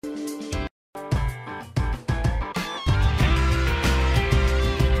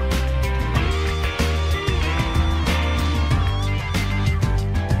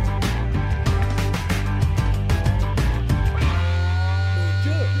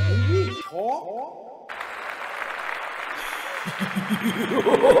Movie Talk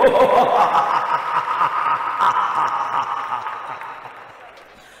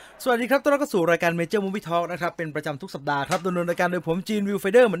สวัสดีครับต้อนรับเข้าสู่รายการ Major Movie Talk นะครับเป็นประจำทุกสัปดาห์ครับดำเนินรายการโดยผมจีนวิวไฟ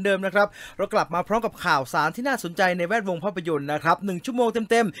เดอร์เหมือนเดิมนะครับเรากลับมาพร้อมกับข่าวสารที่น่าสนใจในแวดวงภาพยนตร์นะครับ1ชั่วโมง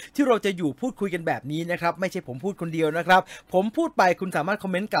เต็มๆที่เราจะอยู่พูดคุยกันแบบนี้นะครับไม่ใช่ผมพูดคนเดียวนะครับผมพูดไปคุณสามารถคอ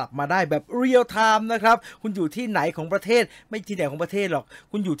มเมนต์กลับมาได้แบบเรียลไทม์นะครับคุณอยู่ที่ไหนของประเทศไม่ที่ไหนของประเทศหรอก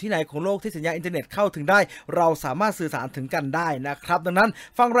คุณอยู่ที่ไหนของโลกที่สัญญาณอินเทอร์เน็ตเข้าถึงได้เราสามารถสื่อสารถึงกันได้นะครับดังนั้น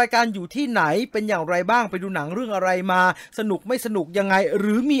ฟังรายการอยู่ที่ไหนเป็นอย่างไรบ้างไปดูหนังเรื่องอะไรมาสนุกไม่สนุกยังไงห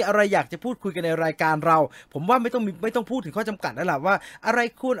รือมีอะไรอยากจะพูดคุยกันในรายการเราผมว่าไม่ต้องพูดถึงข้อจำกัดแล้วล่ะว่าอะไร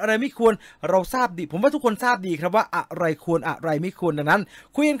ควรอะไรไม่ควรเราทราบดีผมว่าทุกคนทราบดีครับว่าอะไรควรอะไรไม่ควรดังนั้น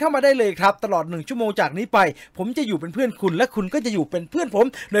คุยกันเข้ามาได้เลยครับตลอด1ชั่วโมงจากนี้ไปผมจะอยู่เป็นเพื่อนคุณและคุณก็จะอยู่เป็นเพื่อนผม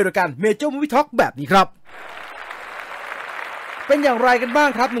ในรายการ Major Movie Talk แบบนี้ครับเป็นอย่างไรกันบ้าง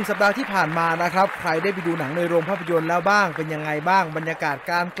ครับ1สัปดาห์ที่ผ่านมานะครับใครได้ไปดูหนังในโรงภาพยนตร์แล้วบ้างเป็นยังไงบ้างบรรยากาศ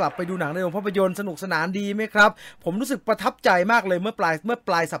การกลับไปดูหนังในโรงภาพยนตร์สนุกสนานดีไหมครับผมรู้สึกประทับใจมากเลยเมื่อป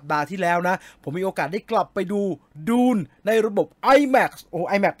ลายสัปดาห์ที่แล้วนะผมมีโอกาสได้กลับไปดูดูนในระบบ IMAX โอ้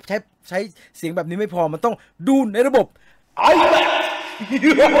IMAX ใช้เสียงแบบนี้ไม่พอมันต้องดูนในระบบ IMAX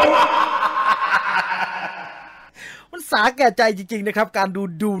มันสาแก่ใจจริงๆนะครับการ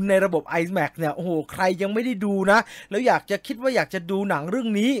ดูในระบบ IMAX เนี่ยโอ้โหใครยังไม่ได้ดูนะแล้วอยากจะคิดว่าอยากจะดูหนังเรื่อง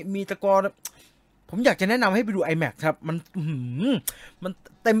นี้มีตะกอนผมอยากจะแนะนำให้ไปดู IMAX ครับมัน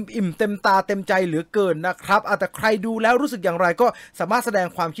เต็มอิ่มเต็มตาเต็มใจเหลือเกินนะครับแต่ใครดูแล้วรู้สึกอย่างไรก็สามารถแสดง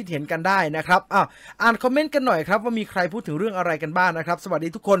ความคิดเห็นกันได้นะครับอ่านคอมเมนต์กันหน่อยครับว่ามีใครพูดถึงเรื่องอะไรกันบ้างนะครับสวัสดี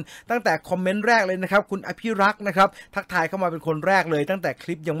ทุกคนตั้งแต่คอมเมนต์แรกเลยนะครับคุณอภิรักษ์นะครับทักทายเข้ามาเป็นคนแรกเลยตั้งแต่ค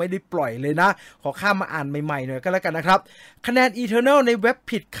ลิปยังไม่ได้ปล่อยเลยนะขอข้ามมาอ่านใหม่ๆหน่อยก็แล้วกันนะครับคะแนน Eternal ในเว็บ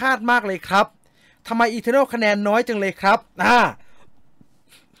ผิดคาดมากเลยครับทำไม Eternal คะแนนน้อยจังเลยครับ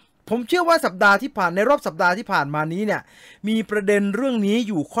ผมเชื่อว่าในรอบสัปดาห์ที่ผ่านมานี้เนี่ยมีประเด็นเรื่องนี้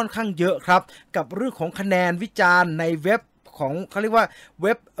อยู่ค่อนข้างเยอะครับกับเรื่องของคะแนนวิจารณ์ในเว็บของเขาเรียกว่าเ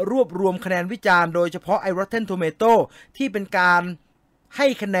ว็บรวบรวมคะแนนวิจารณ์โดยเฉพาะไอ้ Rotten Tomato ที่เป็นการให้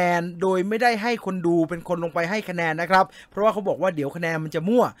คะแนนโดยไม่ได้ให้คนดูเป็นคนลงไปให้คะแนนนะครับเพราะว่าเขาบอกว่าเดี๋ยวคะแนนมันจะ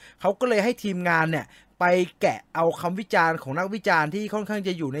มั่วเขาก็เลยให้ทีมงานเนี่ยไปแกะเอาคำวิจารณ์ของนักวิจารณ์ที่ค่อนข้างจ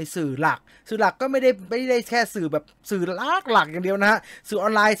ะอยู่ในสื่อหลักก็ไม่ได้แค่สื่อแบบสื่อหลักอย่างเดียวนะฮะสื่อออ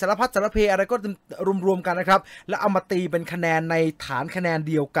นไลน์สารพัดสารเพอะไรก็รวมกันนะครับแล้วเอามาตีเป็นคะแนนในฐานคะแนน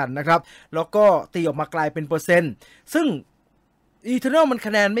เดียวกันนะครับแล้วก็ตีออกมากลายเป็นเปอร์เซ็นต์ซึ่งEternal มันค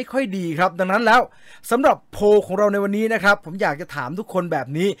ะแนนไม่ค่อยดีครับดังนั้นแล้วสำหรับโพลของเราในวันนี้นะครับผมอยากจะถามทุกคนแบบ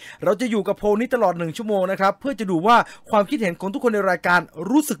นี้เราจะอยู่กับโพลนี้ตลอด1ชั่วโมงนะครับเพื่อจะดูว่าความคิดเห็นของทุกคนในรายการ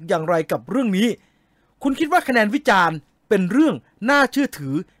รู้สึกอย่างไรกับเรื่องนี้คุณคิดว่าคะแนนวิจารณ์เป็นเรื่องน่าเชื่อถื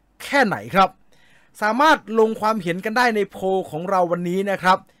อแค่ไหนครับสามารถลงความเห็นกันได้ในโพลของเราวันนี้นะค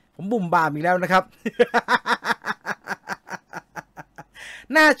รับผมบุ่มบามอีกแล้วนะครับ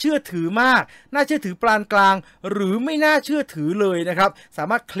น่าเชื่อถือมากน่าเชื่อถือปานกลางหรือไม่น่าเชื่อถือเลยนะครับสา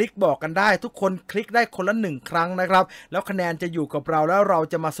มารถคลิกบอกกันได้ทุกคนคลิกได้คนละ1ครั้งนะครับแล้วคะแนนจะอยู่กับเราแล้วเรา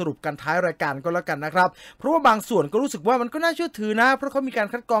จะมาสรุปกันท้ายรายการก็แล้วกันนะครับเพราะว่าบางส่วนก็รู้สึกว่ามันก็น่าเชื่อถือนะเพราะเขามีการ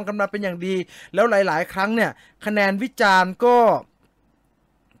คัดกรองกันมาเป็นอย่างดีแล้วหลายๆครั้งเนี่ยคะแนนวิจารณ์ก็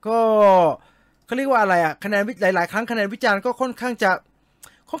เขาเรียกว่าอะไรคะแนนหลายๆครั้งคะแนนวิจารณ์ก็ค่อนข้างจ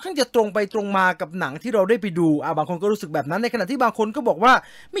ะตรงไปตรงมากับหนังที่เราได้ไปดูบางคนก็รู้สึกแบบนั้นในขณะที่บางคนก็บอกว่า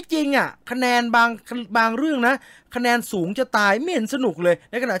ไม่จริงคะแนนบางเรื่องนะคะแนนสูงจะตายไม่เห็นสนุกเลย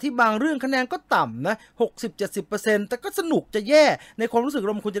ในขณะที่บางเรื่องคะแนนก็ต่ำนะ 60-70% แต่ก็สนุกจะแย่ในความรู้สึกเร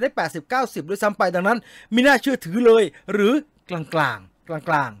าควรจะได้ 80-90 ด้วยซ้ำไปดังนั้นไม่น่าเชื่อถือเลยหรือกลาง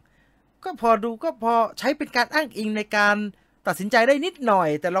ก็พอดูก็พอใช้เป็นการอ้างอิงในการตัดสินใจได้นิดหน่อย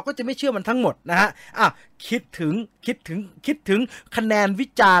แต่เราก็จะไม่เชื่อมันทั้งหมดนะฮะคิดถึงคะแนนวิ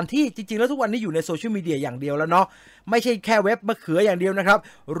จารณ์ที่จริงๆแล้วทุกวันนี้อยู่ในโซเชียลมีเดียอย่างเดียวแล้วเนาะไม่ใช่แค่เว็บมะเขืออย่างเดียวนะครับ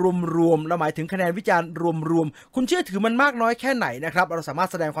รวมเราหมายถึงคะแนนวิจารณ์รวมคุณเชื่อถือมันมากน้อยแค่ไหนนะครับเราสามารถ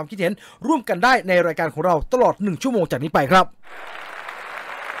แสดงความคิดเห็นร่วมกันได้ในรายการของเราตลอด1ชั่วโมงจากนี้ไปครับ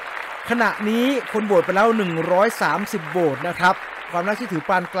ขณะนี้คนโหวตไปแล้ว130โหวตนะครับความน่าเชื่อถือ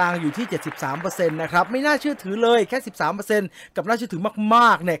ปานกลางอยู่ที่ 73% นะครับไม่น่าเชื่อถือเลยแค่ 13% กับน่าเชื่อถือม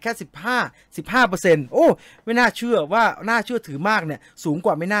ากๆเนี่ยแค่15% โอ้ไม่น่าเชื่อว่าน่าเชื่อถือมากเนี่ยสูงก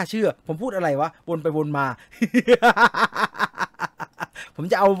ว่าไม่น่าเชื่อผมพูดอะไรวะวนไปวนมา ผม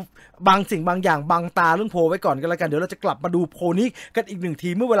จะเอาบางสิ่งบางอย่างบังตาเรื่องโพลไว้ก่อนกันแล้วกันเดี๋ยวเราจะกลับมาดูโพลนี้กันอีก1ที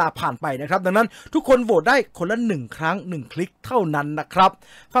เมื่อเวลาผ่านไปนะครับดังนั้นทุกคนโหวตได้คนละ1ครั้ง1คลิกเท่านั้นนะครับ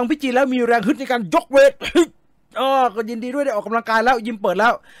ฟังพี่จีแล้วมีแรงฮึดในการยกเวทก็ยินดีด้วยได้ออกกำลังกายแล้วยิมเปิดแล้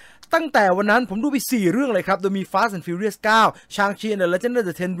วตั้งแต่วันนั้นผมดูไป4เรื่องเลยครับโดยมี Fast and Furious 9 Shang-Chi and the Legend of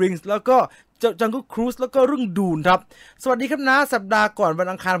the Ten Rings แล้วก็ จังเกิลครูซแล้วก็เรื่องดูนครับสวัสดีครับนะสัปดาห์ก่อนวัน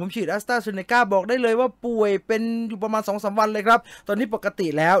อังคารผมฉีดแอสตราเซเนกาบอกได้เลยว่าป่วยเป็นอยู่ประมาณ 2-3 วันเลยครับตอนนี้ปกติ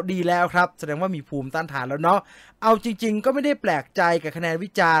แล้วดีแล้วครับแสดงว่ามีภูมิต้านทานแล้วเนาะเอาจริงๆก็ไม่ได้แปลกใจกับคะแนนวิ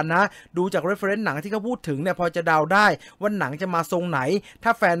จารณ์นะดูจาก reference หนังที่เขาพูดถึงเนี่ยพอจะเดาได้ว่าหนังจะมาทรงไหนถ้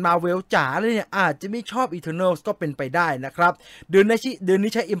าแฟนมาเวลจ๋าเลยเนี่ยอาจจะไม่ชอบ Eternals ก็เป็นไปได้นะครับเดือน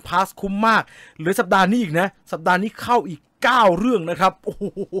นี้ใช้ Impasse คุ้มมากหรือสัปดาห์นี้อีกนะสัปดาห์นี้เข้าอีก9เรื่องนะครับโอ้โห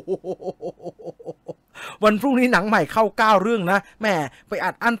วันพรุ่งนี้หนังใหม่เข้า9เรื่องนะแม่ไปอั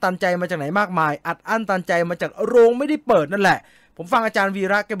ดอั้นตันใจมาจากไหนมากมายอัดอั้นตันใจมาจากโรงไม่ได้เปิดนั่นแหละผมฟังอาจารย์วี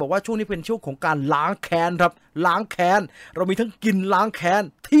ระแกบอกว่าช่วงนี้เป็นช่วงของการล้างแค้นครับล้างแค้นเรามีทั้งกินล้างแค้น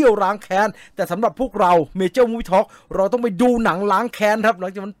เที่ยวล้างแค้นแต่สำหรับพวกเราเมเจอร์มูฟวี่ทอล์กเราต้องไปดูหนังล้างแค้นครับหลั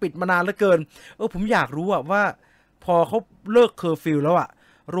งจากมันปิดมานานเหลือเกินผมอยากรู้ว่าพอเขาเลิกเคอร์ฟิวแล้ว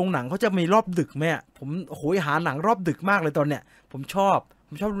โรงหนังเขาจะมีรอบดึกไหมผมโหยหาหนังรอบดึกมากเลยตอนเนี้ยผมชอบ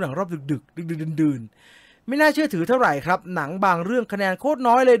ดูหนังรอบดึกดื่นไม่น่าเชื่อถือเท่าไหร่ครับหนังบางเรื่องคะแนนโคตร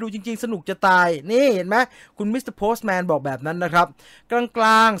น้อยเลยดูจริงๆสนุกจะตายนี่เห็นไหมคุณมิสเตอร์โพสต์แมนบอกแบบนั้นนะครับกล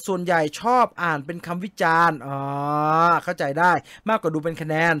างๆส่วนใหญ่ชอบอ่านเป็นคำวิจารณ์เข้าใจได้มากกว่าดูเป็นคะ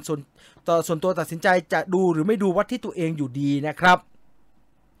แนนส่วนตัวตัดสินใจจะดูหรือไม่ดูวัดที่ตัวเองอยู่ดีนะครับ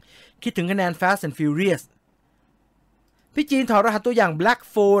คิดถึงคะแนน Fast and Furiousพี่จีนถอดรหัสตัวอย่าง Black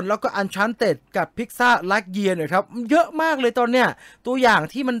Phone แล้วก็ Uncharted กับ Pixar Like Year หน่อยครับเยอะมากเลยตอนเนี้ยตัวอย่าง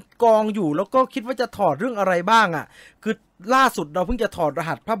ที่มันกองอยู่แล้วก็คิดว่าจะถอดเรื่องอะไรบ้างคือล่าสุดเราเพิ่งจะถอดร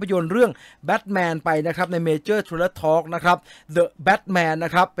หัสภาพยนตร์เรื่อง Batman ไปนะครับใน Major Trailer Talk นะครับ The Batman น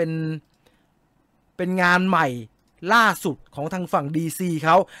ะครับเป็นงานใหม่ล่าสุดของทางฝั่ง DC เข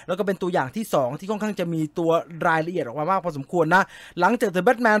าแล้วก็เป็นตัวอย่างที่2ที่ค่อนข้างจะมีตัวรายละเอียดออกมามากพอสมควรนะหลังจาก The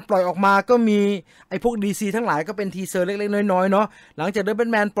Batman ปล่อยออกมาก็มีไอ้พวก DC ทั้งหลายก็เป็นทีเซอร์เล็กๆน้อยๆเนาะหลังจาก The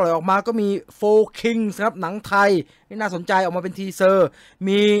Batman ปล่อยออกมาก็มี Four Kings ครับหนังไทยที่น่าสนใจออกมาเป็นทีเซอร์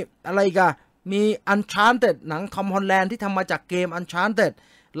มีอะไรกันมี Uncharted หนัง Tom Holland ที่ทำมาจากเกม Uncharted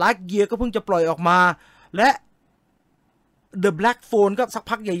Like Year ก็เพิ่งจะปล่อยออกมาและThe Black Phone ก็สัก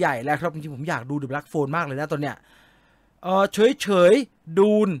พักใหญ่ๆแล้วครับจริงๆผมอยากดู The Black Phone มากเลยนะตอนเนี้ยเฉย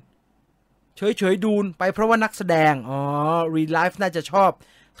ดูนไปเพราะว่านักแสดงรีไลฟ์น่าจะชอบ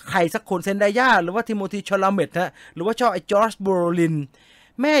ใครสักคนเซนไดย่าหรือว่าทิโมธีชลาเมตฮะหรือว่าชอบไอ้จอร์จโบโรลิน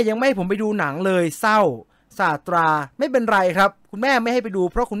แม่ยังไม่ให้ผมไปดูหนังเลยเศร้าศาสตราไม่เป็นไรครับคุณแม่ไม่ให้ไปดู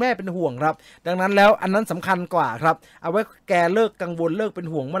เพราะคุณแม่เป็นห่วงครับดังนั้นแล้วอันนั้นสำคัญกว่าครับเอาไว้แกเลิกกังวลเลิกเป็น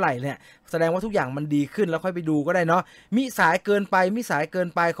ห่วงเมื่อไหร่เนี่ยแสดงว่าทุกอย่างมันดีขึ้นแล้วค่อยไปดูก็ได้เนาะมิสายเกิน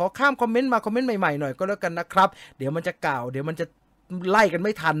ไปขอข้ามคอมเมนต์มาคอมเมนต์ใหม่ๆหน่อยก็แล้วกันนะครับเดี๋ยวมันจะเก่าเดี๋ยวมันจะไล่กันไ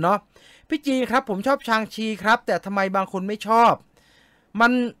ม่ทันเนาะพี่จีครับผมชอบชางชีครับแต่ทำไมบางคนไม่ชอบมั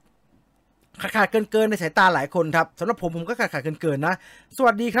นขาดเกินในสายตาหลายคนครับสำหรับผมก็ขาดเกินนะส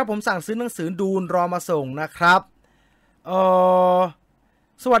วัสดีครับผมสั่งซื้อหนังสือดูนรอมาส่งนะครับ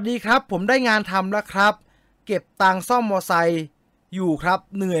สวัสดีครับผมได้งานทำแล้วครับเก็บตังค์ซ่อมมอไซค์อยู่ครับ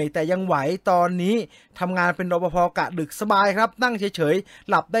เหนื่อยแต่ยังไหวตอนนี้ทำงานเป็นรปภ.กะดึกสบายครับนั่งเฉยๆ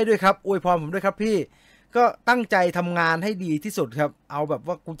หลับได้ด้วยครับอวยพรผมด้วยครับพี่ก็ตั้งใจทำงานให้ดีที่สุดครับเอาแบบ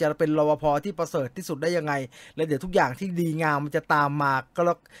ว่ากูจะเป็นรปภ.ที่ประเสริฐที่สุดได้ยังไงแล้วเดี๋ยวทุกอย่างที่ดีงามมันจะตามมาก็แ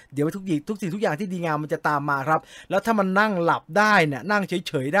ล้วเดี๋ยวทุกสิ่งทุกอย่างที่ดีงามมันจะตามมาครับแล้วถ้ามันนั่งหลับได้เนี่ยนั่ง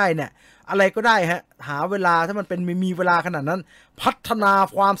เฉยๆได้เนี่ยอะไรก็ได้ฮะหาเวลาถ้ามันเป็นมีเวลาขนาดนั้นพัฒนา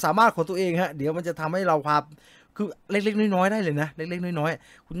ความสามารถของตัวเองฮะเดี๋ยวมันจะทำให้เราพาคือเล็กๆน้อยๆได้เลยนะเล็กๆน้อย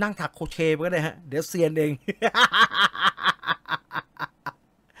ๆคุณนั่งถักโคเชต์ก็ได้ฮะเดี๋ยวเซียนเอง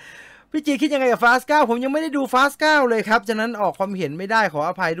พี่จีคิดยังไงกับฟาส9ผมยังไม่ได้ดูฟาส9เลยครับฉะนั้นออกความเห็นไม่ได้ขอ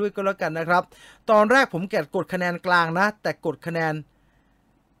อภัยด้วยก็แล้วกันนะครับตอนแรกผมกดคะแนนกลางนะแต่กดคะแนน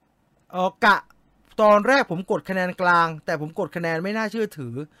ตอนแรกผมกดคะแนนกลางแต่ผมกดคะแนนไม่น่าเชื่อถื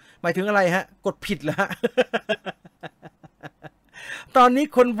อหมายถึงอะไรฮะกดผิดแล้ว ตอนนี้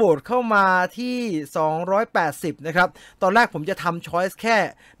คนโหวตเข้ามาที่280นะครับตอนแรกผมจะทำช้อยส์แค่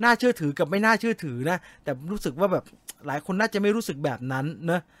น่าเชื่อถือกับไม่น่าเชื่อถือนะแต่รู้สึกว่าแบบหลายคนน่าจะไม่รู้สึกแบบนั้น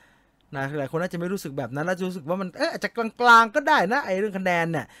นะหลายคนน่าจะไม่รู้สึกแบบนั้นแล้วจะรู้สึกว่ามันอาจจะกลางๆก็ได้นะไอ้เรื่องคะแนน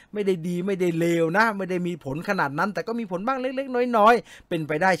เนี่ยไม่ได้ดีไม่ได้เลวนะไม่ได้มีผลขนาดนั้นแต่ก็มีผลบ้างเล็กๆน้อยๆเป็นไ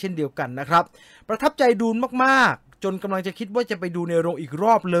ปได้เช่นเดียวกันนะครับประทับใจดูนมากๆจนกำลังจะคิดว่าจะไปดูในโรงอีกร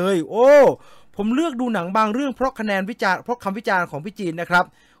อบเลยโอ้ผมเลือกดูหนังบางเรื่องเพราะคะแนนวิจารณ์เพราะคำวิจารณ์ของพี่จีนนะครับ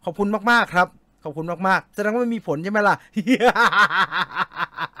ขอบคุณมากๆครับขอบคุณมากๆแสดงว่ามันมีผลใช่ไหมล่ะ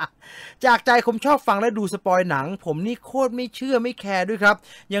จากใจผมชอบฟังและดูสปอยหนังผมนี่โคตรไม่เชื่อไม่แคร์ด้วยครับ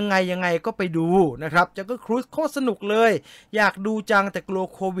ยังไงก็ไปดูนะครับจังเกิลครูซโคตรสนุกเลยอยากดูจังแต่กลัว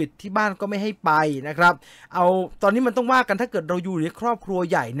โควิดที่บ้านก็ไม่ให้ไปนะครับเอาตอนนี้มันต้องว่ากันถ้าเกิดเราอยู่ในครอบครัว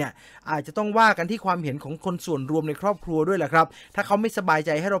ใหญ่เนี่ยอาจจะต้องว่ากันที่ความเห็นของคนส่วนรวมในครอบครัวด้วยแหละครับถ้าเขาไม่สบายใจ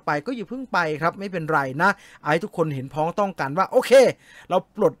ให้เราไปก็อย่าเพิ่งไปครับไม่เป็นไรนะเอาให้ทุกคนเห็นพ้องต้องกันว่าโอเคเรา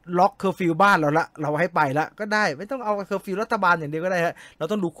ปลดล็อกเคอร์ฟิวบ้านเราละเราให้ไปละก็ได้ไม่ต้องเอาเคอร์ฟิวรัฐบาลอย่างเดียวก็ได้ฮะเรา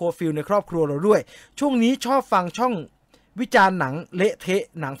ต้องดูเคอร์ฟิวในครอบครัวเราด้วยช่วงนี้ชอบฟังช่องวิจารณ์หนังเละเทะ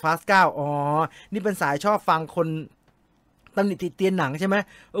หนังฟาส9อ๋อนี่เป็นสายชอบฟังคนตำหนิติเตียนหนังใช่ไหม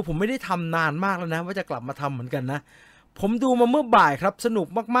ผมไม่ได้ทำนานมากแล้วนะว่าจะกลับมาทำเหมือนกันนะผมดูมาเมื่อบ่ายครับสนุก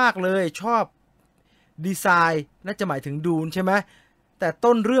มากๆเลยชอบดีไซน์น่าจะหมายถึงดูนใช่ไหมแต่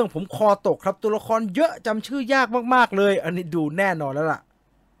ต้นเรื่องผมคอตกครับตัวละครเยอะจำชื่อยากมากๆเลยอันนี้ดูแน่นอนแล้วล่ะ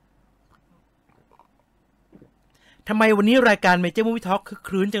ทำไมวันนี้รายการ Major Movie Talk คึกค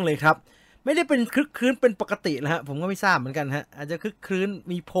รื้นจังเลยครับไม่ได้เป็นคึกครื้นเป็นปกตินะฮะผมก็ไม่ทราบเหมือนกันฮะอาจจะคึกครื้น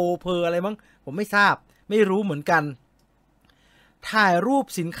มีโพเพออะไรมั้งผมไม่ทราบไม่รู้เหมือนกันถ่ายรูป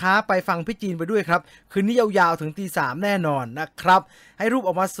สินค้าไปฟังพี่จีนไปด้วยครับคืนนี้ยาวๆถึงตี 3แน่นอนนะครับให้รูปอ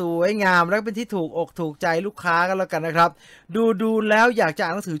อกมาสวยงามและเป็นที่ถูกอกถูกใจลูกค้ากันแล้วกันนะครับดูแล้วอยากจะอ่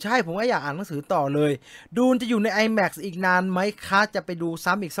านหนังสือใช่ผมก็อยากอ่านหนังสือต่อเลยดูจะอยู่ใน IMAX อีกนานไหมคะจะไปดู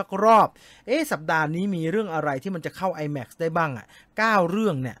ซ้ำอีกสักรอบสัปดาห์นี้มีเรื่องอะไรที่มันจะเข้า IMAX ได้บ้าง9เรื่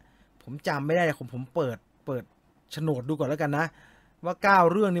องเนี่ยผมจำไม่ได้ผมเปิดโฉนดดูก่อนแล้วกันนะว่า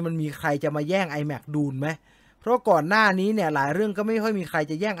9เรื่องนี้มันมีใครจะมาแย่ง IMAX ดูนไหมเพราะก่อนหน้านี้เนี่ยหลายเรื่องก็ไม่ค่อยมีใคร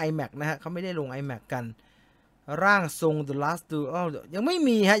จะแย่ง iMac นะฮะเขาไม่ได้ลง iMac กันร่างทรง The Last Duel ยังไม่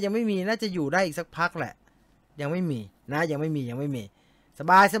มีฮะยังไม่มีน่าจะอยู่ได้อีกสักพักแหละยังไม่มีนะยังไม่มีส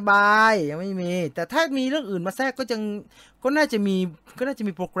บายยังไม่มีแต่ถ้ามีเรื่องอื่นมาแทรกก็น่าจะ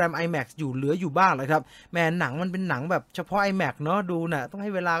มีโปรแกรม iMac อยู่เหลืออยู่บ้างเลยครับแม้หนังมันเป็นหนังแบบเฉพาะ iMac เนาะดูนะต้องใ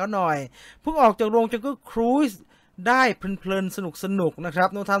ห้เวลาก็หน่อยเพิ่งออกจากโรงจังก็ครูซได้เพลินสนุกนะครับ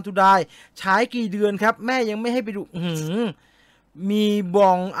No Time to Die ฉายกี่เดือนครับแม่ยังไม่ให้ไปดูมีบ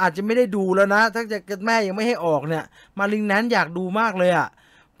องอาจจะไม่ได้ดูแล้วนะถ้าจะแม่ยังไม่ให้ออกเนี่ยมาลิงนั้นอยากดูมากเลย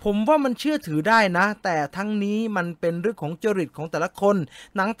ผมว่ามันเชื่อถือได้นะแต่ทั้งนี้มันเป็นเรื่องของจริตของแต่ละคน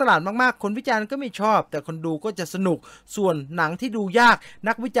หนังตลาดมากๆคนวิจารณ์ก็ไม่ชอบแต่คนดูก็จะสนุกส่วนหนังที่ดูยาก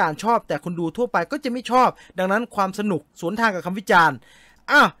นักวิจารณ์ชอบแต่คนดูทั่วไปก็จะไม่ชอบดังนั้นความสนุกสวนทางกับคำวิจารณ์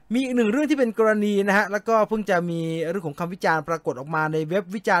มีอีกหนึ่งเรื่องที่เป็นกรณีนะฮะแล้วก็เพิ่งจะมีเรื่องของคำวิจารณ์ปรากฏออกมาในเว็บ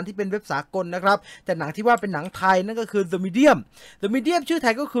วิจารณ์ที่เป็นเว็บสากลนะครับแต่หนังที่ว่าเป็นหนังไทยนั่นก็คือ The Medium ชื่อไท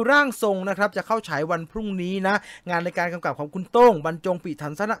ยก็คือร่างทรงนะครับจะเข้าฉายวันพรุ่งนี้นะงานในการกำกับของคุณโต้งบรรจงปิ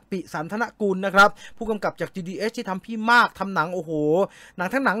สันธนกุลนะครับผู้กำกับจาก GDH ที่ทำพี่มากทำหนังโอ้โหหนัง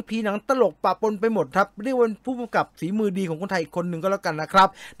ทั้งหนังผีหนังตลกปะปนไปหมดครับเรียกว่าผู้กำกับฝีมือดีของคนไทยอีกคนหนึ่งก็แล้วกันนะครับ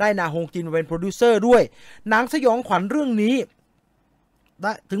ได้นาฮงจินเป็นโปรดิวเซอร์ด้วยหนังสยองขวัญเรื่องนี้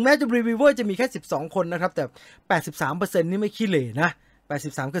ถึงแม้จะรีวิวเวอร์จะมีแค่12คนนะครับแต่ 83% นี่ไม่ขี้เหร่นะ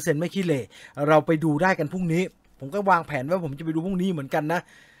 83% ไม่ขี้เหร่เราไปดูได้กันพรุ่งนี้ผมก็วางแผนว่าผมจะไปดูพรุ่งนี้เหมือนกันนะ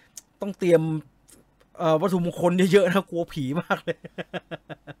ต้องเตรียมวัตถุมงคลเยอะๆนะกลัวผีมากเลย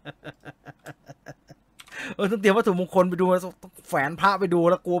ต้องเตรียมวัตถุมงคลไปดูต้องแฝนพระไปดู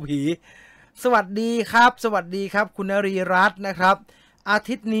แล้วกลัวผีสวัสดีครับคุณนรีรัตน์นะครับอา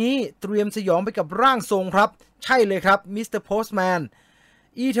ทิตย์นี้เตรียมสยองไปกับร่างทรงครับใช่เลยครับมิสเตอร์โพสต์แมน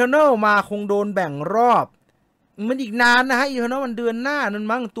Eternal มาคงโดนแบ่งรอบมันอีกนานนะฮะ Eternal มันเดือนหน้านั่น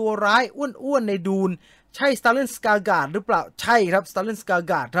มั้งตัวร้ายอ้วนๆในดูนใช่ Stellan Skarsgård หรือเปล่าใช่ครับ Stellan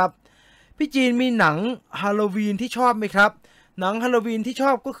Skarsgård ครับพี่จีนมีหนังฮาโลวีนที่ชอบไหมครับหนังฮาโลวีนที่ช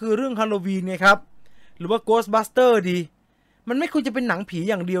อบก็คือเรื่องฮาโลวีนไงครับหรือว่า Ghostbuster ดีมันไม่ควรจะเป็นหนังผี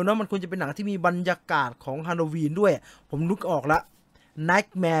อย่างเดียวนะมันควรจะเป็นหนังที่มีบรรยากาศของฮาโลวีนด้วยผมนึกออกละ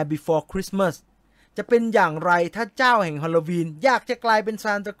Nightmare Before Christmasจะเป็นอย่างไรถ้าเจ้าแห่งฮาโลวีนอยากจะกลายเป็นซ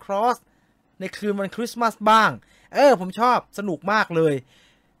านตาคลอสในคืนวันคริสต์มาสบ้างผมชอบสนุกมากเลย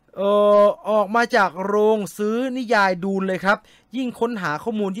ออกมาจากโรงซื้อนิยายดูเลยครับยิ่งค้นหาข้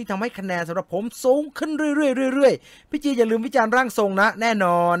อมูลยิ่งทำให้คะแนนสำหรับผมสูงขึ้นเรื่อยๆพี่จีอย่าลืมวิจารณ์ร่างทรงนะแน่น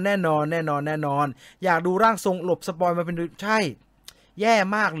อนอยากดูร่างทรงหลบสปอยมาเป็นใช่แย่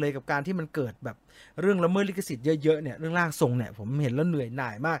มากเลยกับการที่มันเกิดแบบเรื่องละเมิดลิขสิทธิ์เยอะๆเนี่ยเรื่องร่างทรงเนี่ยผมเห็นแล้วเหนื่อยหน่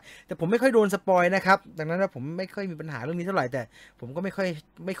ายมากแต่ผมไม่ค่อยโดนสปอยนะครับดังนั้นผมไม่ค่อยมีปัญหาเรื่องนี้เท่าไหร่แต่ผมก็ไม่ค่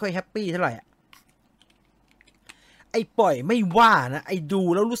อยแฮปปี้เท่าไหร่ไอ้ปล่อยไม่ว่านะไอ้ดู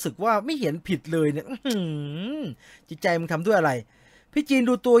แล้วรู้สึกว่าไม่เห็นผิดเลยเนี่ยจิตใจมึงทำด้วยอะไรพี่จีน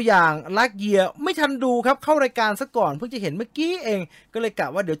ดูตัวอย่างลักเยียไม่ทันดูครับเข้ารายการซะก่อนเพิ่งจะเห็นเมื่อกี้เองก็เลยกะ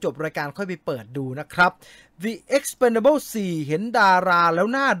ว่าเดี๋ยวจบรายการค่อยไปเปิดดูนะครับ The Expendables 4 เห็นดาราแล้ว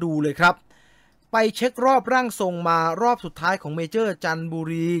น่าดูเลยครับไปเช็ครอบร่างทรงมารอบสุดท้ายของเมเจอร์จันท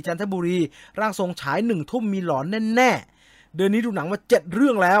บุรีร่างทรงฉาย1 ทุ่มมีหลอนแน่ เดือนนี้ดูหนังมา7เรื่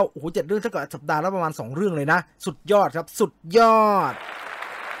องแล้วโอ้โห7เรื่องเท่ากับสัปดาห์ละประมาณ2เรื่องเลยนะสุดยอดครับสุดยอด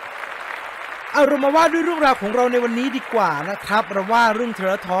เอาเรามาว่าด้วยเรื่องราวของเราในวันนี้ดีกว่านะครับเราว่าเรื่องเทเ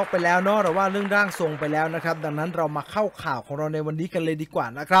ลทอล์กไปแล้วเนาะเราว่าเรื่องร่างทรงไปแล้วนะครับดังนั้นเรามาเข้าข่าวของเราในวันนี้กันเลยดีกว่า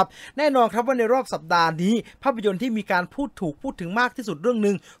นะครับแน่นอนครับว่าในรอบสัปดาห์นี้ภาพยนตร์ที่มีการพูดถึงมากที่สุดเรื่อง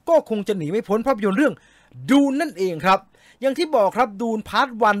นึงก็คงจะหนีไม่พ้นภาพยนตร์เรื่องดูนนั่นเองครับอย่างที่บอกครับดูนพาร์ท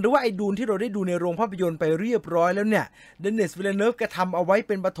1หรือว่าไอ้ดูนที่เราได้ดูในโรงภาพยนตร์ไปเรียบร้อยแล้วเนี่ยเดนิส วิลเลเนฟก็ทำเอาไว้เ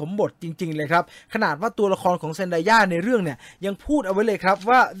ป็นปฐมบทจริงๆเลยครับขนาดว่าตัวละครของเซนไดย่าในเรื่องเนี่ยยังพูดเอาไว้เลยครับ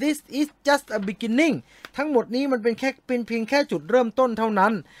ว่า this is just a beginning ทั้งหมดนี้มันเป็นเพียงแค่จุดเริ่มต้นเท่านั้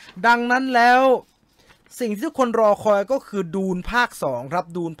นดังนั้นแล้วสิ่งที่ทุกคนรอคอยก็คือดูนภาค2ครับ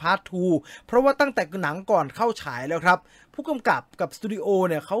ดูนพาร์ท2เพราะว่าตั้งแต่หนังก่อนเข้าฉายแล้วครับผู้กำกับสตูดิโอ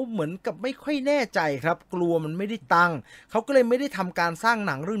เนี่ยเขาเหมือนกับไม่ค่อยแน่ใจครับกลัวมันไม่ได้ตังค์เขาก็เลยไม่ได้ทำการสร้างห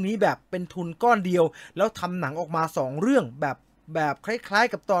นังเรื่องนี้แบบเป็นทุนก้อนเดียวแล้วทำหนังออกมา2เรื่องแบบคล้าย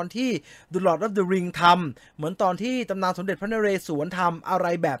ๆกับตอนที่ The Lord of the Ring ทำเหมือนตอนที่ตำนานสมเด็จพระนเรศวรทำอะไร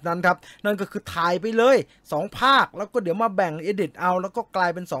แบบนั้นครับนั่นก็คือถ่ายไปเลย2ภาคแล้วก็เดี๋ยวมาแบ่งเอดิตเอาแล้วก็กลา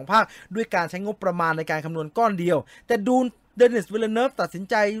ยเป็น2ภาคด้วยการใช้งบประมาณในการคำนวณก้อนเดียวแต่ดูเดนิส วิลเลเนฟตัดสิน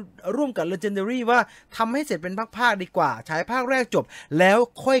ใจร่วมกับ Legendary ว่าทำให้เสร็จเป็นภาคดีกว่าฉายภาคแรกจบแล้ว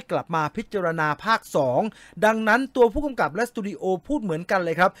ค่อยกลับมาพิจารณาภาค2ดังนั้นตัวผู้กำกับและสตูดิโอพูดเหมือนกันเล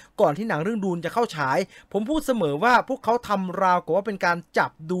ยครับก่อนที่หนังเรื่องดูนจะเข้าฉายผมพูดเสมอว่าพวกเขาทำราวกับว่าเป็นการจั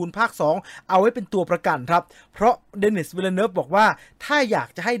บดูนภาค2เอาไว้เป็นตัวประกันครับเพราะเดนิส วิลเลเนฟบอกว่าถ้าอยาก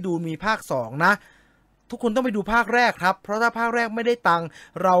จะให้ดูนมีภาค2นะทุกคนต้องไปดูภาคแรกครับเพราะถ้าภาคแรกไม่ได้ตังค์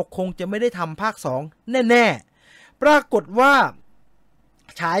เราคงจะไม่ได้ทำภาค2แน่ๆปรากฏว่า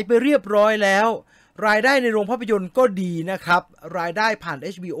ฉายไปเรียบร้อยแล้วรายได้ในโรงภาพยนตร์ก็ดีนะครับรายได้ผ่าน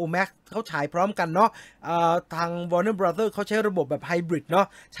HBO Max เขาฉายพร้อมกันเนาะทาง Warner Brothers เขาใช้ระบบแบบไฮบริดเนาะ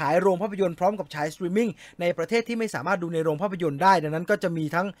ฉายโรงภาพยนตร์พร้อมกับฉายสตรีมมิ่งในประเทศที่ไม่สามารถดูในโรงภาพยนตร์ได้ดังนั้นก็จะมี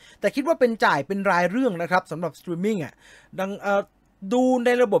ทั้งแต่คิดว่าเป็นจ่ายเป็นรายเรื่องนะครับสำหรับสตรีมมิ่งดูใน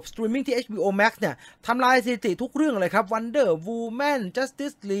ระบบสตรีมมิ่งที่ HBO Max เนี่ยทำลายสถิติทุกเรื่องเลยครับ Wonder Woman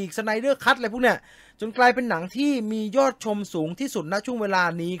Justice League Snyder Cut อะไรพวกเนี้ยจนกลายเป็นหนังที่มียอดชมสูงที่สุดณช่วงเวลา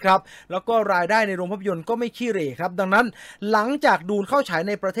นี้ครับแล้วก็รายได้ในโรงภาพยนตร์ก็ไม่ขี้เหร่ครับดังนั้นหลังจากดูนเข้าฉายใ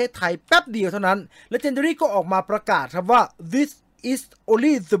นประเทศไทยแป๊บเดียวเท่านั้น Legendary ก็ออกมาประกาศครับว่า this is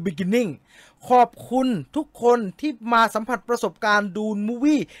only the beginning ขอบคุณทุกคนที่มาสัมผัสประสบการณ์ดูนมู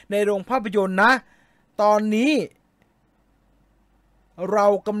วี่ในโรงภาพยนตร์นะตอนนี้เรา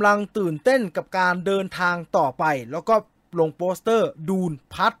กำลังตื่นเต้นกับการเดินทางต่อไปแล้วก็ลงโปสเตอร์ดูน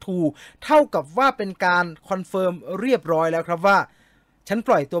พาร์ท2เท่ากับว่าเป็นการคอนเฟิร์มเรียบร้อยแล้วครับว่าฉันป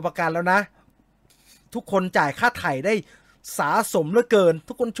ล่อยตัวประกันแล้วนะทุกคนจ่ายค่าไถ่ได้สะสมเหลือเกิน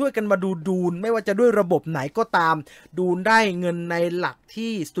ทุกคนช่วยกันมาดูดูนไม่ว่าจะด้วยระบบไหนก็ตามดูนได้เงินในหลัก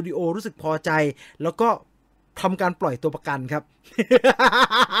ที่สตูดิโอรู้สึกพอใจแล้วก็ทำการปล่อยตัวประกันครับ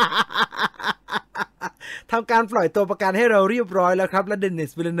ทำการปล่อยตัวประกันให้เราเรียบร้อยแล้วครับและเดนิ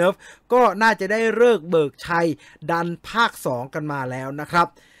ส วิลเลเนฟก็น่าจะได้เลิกเบิกชัยดันภาค2กันมาแล้วนะครับ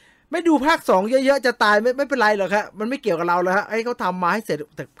ไม่ดูภาค2เยอะๆจะตายไม่เป็นไรหรอกครับมันไม่เกี่ยวกับเราแล้วฮะไอ้เขาทำมาให้เสร็จ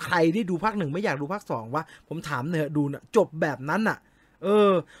แต่ใครที่ดูภาค1ไม่อยากดูภาค2วะผมถามเนี่ยดูนะจบแบบนั้นน่ะ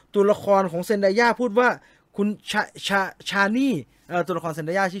ตัวละครของเซนไดย่าพูดว่าคุณชานี่ตัวละครเซนไ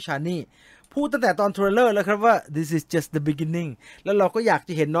ดย่าชื่อชานี่พูดตั้งแต่ตอนเทรลเลอร์แล้วครับว่า this is just the beginning แล้วเราก็อยากจ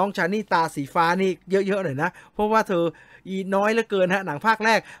ะเห็นน้องชานี่ตาสีฟ้านี่เยอะๆหน่อยนะเพราะว่าเธออีน้อยเหลือเกินฮะหนังภาคแร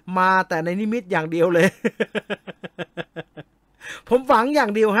กมาแต่ในนิมิตอย่างเดียวเลย ผมหวังอย่า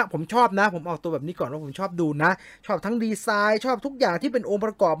งเดียวฮะผมชอบนะผมออกตัวแบบนี้ก่อนว่าผมชอบดูนะชอบทั้งดีไซน์ชอบทุกอย่างที่เป็นองค์ป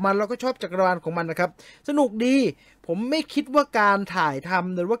ระกอบมันแล้วก็ชอบจักรวาลของมันนะครับสนุกดีผมไม่คิดว่าการถ่ายท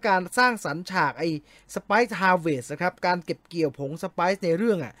ำหรือว่าการสร้างสรรค์ฉากไอ้ Spice Harvest นะครับการเก็บเกี่ยวผงสไปซ์ในเ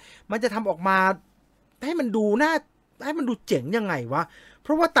รื่องมันจะทำออกมาให้มันดูให้มันดูเจ๋งยังไงวะเพ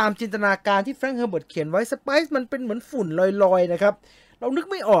ราะว่าตามจินตนาการที่แฟรงค์ เฮอร์เบิร์ตเขียนไว้สไปซ์มันเป็นเหมือนฝุ่นลอยๆนะครับเรานึก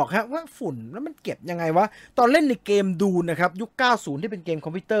ไม่ออกครับว่าฝุ่นแล้วมันเก็บยังไงวะตอนเล่นในเกมดูนะครับยุค90ที่เป็นเกมคอ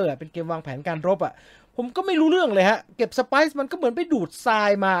มพิวเตอร์เป็นเกมวางแผนการรบผมก็ไม่รู้เรื่องเลยฮะเก็บสไปซ์มันก็เหมือนไปดูดทรา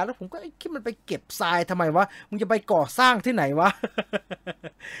ยมาแล้วผมก็คิดมันไปเก็บทรายทำไมวะมึงจะไปก่อสร้างที่ไหนวะ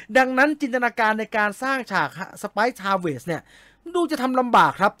ดังนั้นจินตนาการในการสร้างฉากสไปซ์ฮาร์เวสเนี่ยดูจะทำลำบา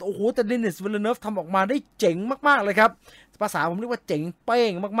กครับโอ้โหแต่เดนิส วิลเลเนฟทำออกมาได้เจ๋งมากๆเลยครับภาษาผมเรียกว่าเจ๋งเป้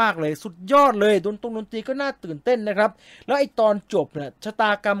งมากๆเลยสุดยอดเลยดนตรีก็น่าตื่นเต้นนะครับแล้วไอตอนจบเนี่ยชะต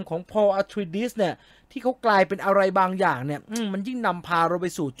ากรรมของพอล อะทรีดิสเนี่ยที่เขากลายเป็นอะไรบางอย่างเนี่ยมันยิ่งนำพาเราไป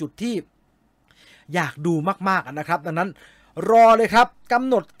สู่จุดที่อยากดูมากๆนะครับดังนั้น รอเลยครับกำ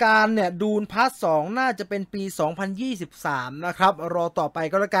หนดการเนี่ยดูนพาร์ท 2น่าจะเป็นปี 2023 นะครับรอต่อไป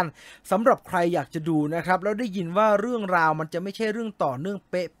ก็แล้วกันสำหรับใครอยากจะดูนะครับแล้วได้ยินว่าเรื่องราวมันจะไม่ใช่เรื่องต่อเนื่อง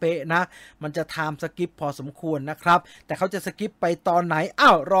เป๊ะๆนะมันจะไทม์สกิปพอสมควรนะครับแต่เขาจะสกิปไปตอนไหน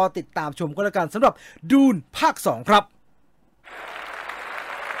รอติดตามชมก็แล้วกันสำหรับดูนภาค 2 ครับ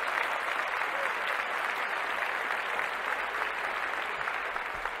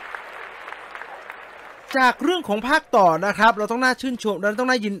จากเรื่องของภาคต่อนะครับเราต้องน่าชื่นชมเราต้อง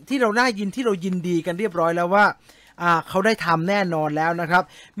น่ายินที่เรายินดีกันเรียบร้อยแล้วว่าเขาได้ทำแน่นอนแล้วนะครับ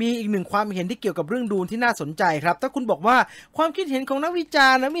มีอีกหนึ่งความเห็นที่เกี่ยวกับเรื่องดูนที่น่าสนใจครับถ้าคุณบอกว่าความคิดเห็นของนักวิจา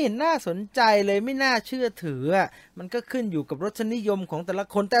รณ์ไม่เห็นน่าสนใจเลยไม่น่าเชื่อถือมันก็ขึ้นอยู่กับรสนิยมของแต่ละ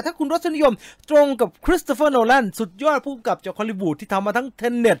คนแต่ถ้าคุณรสนิยมตรงกับคริสโตเฟอร์โนแลนสุดยอดผู้กำกับจากฮอลลีวูดที่ทำมาทั้ง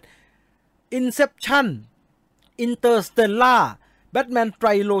Tenet Inception Interstellar Batman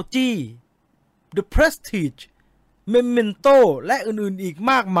Trilogy The Prestige Memento และอื่นๆอีก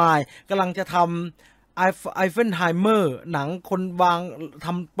มากมายกำลังจะทำไอเฟนไฮเมอร์หนังคนวางท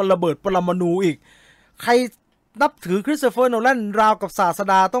ำระเบิดปรมาณูอีกใครนับถือคริสโตเฟอร์โนแลนราวกับศาส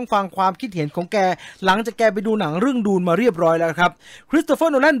ดาต้องฟังความคิดเห็นของแกหลังจากแกไปดูหนังเรื่องดูนมาเรียบร้อยแล้วครับคริสโตเฟอ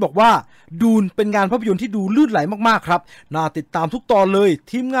ร์โนแลนบอกว่าดูนเป็นงานภาพยนตร์ที่ดูลื่นไหลมากๆครับน่าติดตามทุกตอนเลย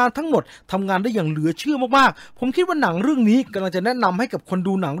ทีมงานทั้งหมดทำงานได้อย่างเหลือเชื่อมากๆผมคิดว่าหนังเรื่องนี้กำลังจะแนะนำให้กับคน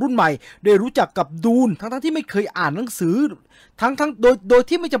ดูหนังรุ่นใหม่ได้รู้จักกับดูนทั้งที่ไม่เคยอ่านหนังสือทั้งโดย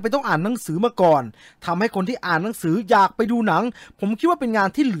ที่ไม่จำเป็นต้องอ่านหนังสือมาก่อนทำให้คนที่อ่านหนังสืออยากไปดูหนังผมคิดว่าเป็นงาน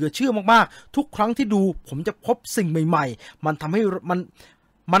ที่เหลือเชื่อมากๆทุกครั้งที่ดูผมจะพบสิ่งใหม่ๆมันทำให้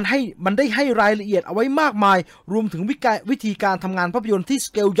มันได้ให้รายละเอียดเอาไว้มากมายรวมถึงวิธีการทำงานภาพยนตร์ที่ส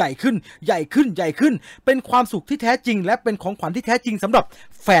เกลใหญ่ขึ้นเป็นความสุขที่แท้จริงและเป็นของขวัญที่แท้จริงสำหรับ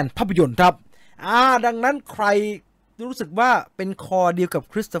แฟนภาพยนตร์ครับดังนั้นใครรู้สึกว่าเป็นคอเดียวกับ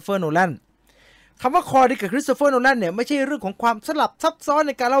คริสโตเฟอร์โนแลนคำว่าคอดีกับคริสโตเฟอร์โนแลนเนี่ยไม่ใช่เรื่องของความสลับซับซ้อนใ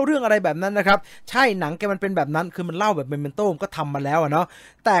นการเล่าเรื่องอะไรแบบนั้นนะครับใช่หนังแกมันเป็นแบบนั้นคือมันเล่าแบบเมเมนโตก็ทำมาแล้วเนาะ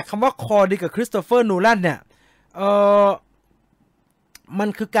แต่คำว่าคอดีกับคริสโตเฟอร์โนแลนเนี่ยมัน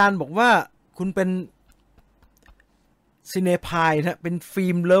คือการบอกว่าคุณเป็นซิเนพายนะเป็นฟิ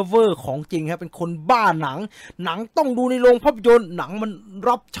ล์มเลเวอร์ของจริงครับเป็นคนบ้าหนังต้องดูในโรงภาพยนตร์หนังมัน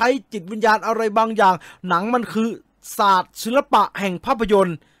รับใช้จิตวิญญาณอะไรบางอย่างหนังมันคือศาสตร์ศิลปะแห่งภาพยน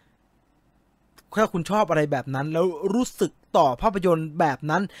ตร์ถ้าคุณชอบอะไรแบบนั้นแล้วรู้สึกต่อภาพยนตร์แบบ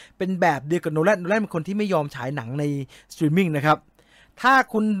นั้นเป็นแบบเดียวกับโนแลนเป็นคนที่ไม่ยอมฉายหนังในสตรีมมิ่งนะครับถ้า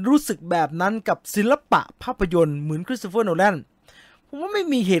คุณรู้สึกแบบนั้นกับศิลปะภาพยนตร์เหมือนคริสโตเฟอร์โนแลนผมว่าไม่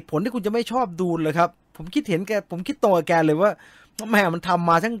มีเหตุผลที่คุณจะไม่ชอบดูเลยครับผมคิดตรงกับแกเลยว่าแม่มันทำ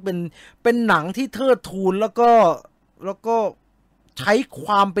มาทั้งเป็นหนังที่เทิดทูนแล้วก็ใช้ค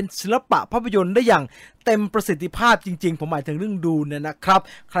วามเป็นศิลปะภาพยนตร์ได้อย่างเต็มประสิทธิภาพจริงๆผมหมายถึงเรื่องดูเนี่ยนะครับ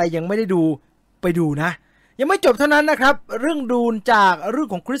ใครยังไม่ได้ดูไปดูนะยังไม่จบเท่านั้นนะครับเรื่องดูนจากเรื่อง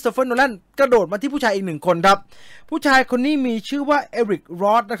ของคริสโตเฟอร์โนแลนกระโดดมาที่ผู้ชายอีกหนึ่งคนครับผู้ชายคนนี้มีชื่อว่าเอริกร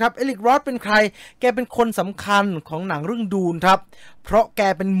อธนะครับเอริกรอธเป็นใครแกเป็นคนสำคัญของหนังเรื่องดูนครับเพราะแก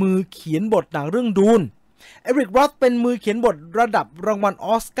เป็นมือเขียนบทหนังเรื่องดูนเอริกรอธเป็นมือเขียนบทระดับรางวัลอ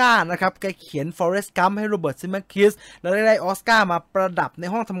อสการ์นะครับแกเขียน Forrest Gump ให้โรเบิร์ตซิมแคิสแล้วได้ออสการ์มาประดับใน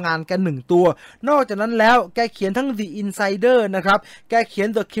ห้องทำงานกัน1ตัวนอกจากนั้นแล้วแกเขียนทั้ง The Insider นะครับแกเขียน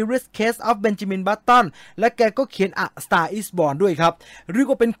The Curious Case of Benjamin Button และแกก็เขียน A Star Is Born ด้วยครับเรียก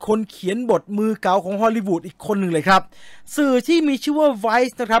ว่าเป็นคนเขียนบทมือเก่าของฮอลลีวูดอีกคนหนึ่งเลยครับสื่อที่มีชื่อว่า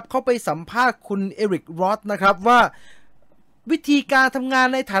Vice นะครับเขาไปสัมภาษณ์คุณเอริกรอธนะครับว่าวิธีการทำงาน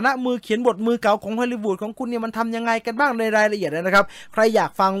ในฐานะมือเขียนบทมือเก่าของฮอลลีวูดของคุณเนี่ยมันทำยังไงกันบ้างในรายละเอียดนะครับใครอยา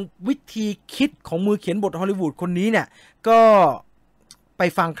กฟังวิธีคิดของมือเขียนบทฮอลลีวูดคนนี้เนี่ยก็ไป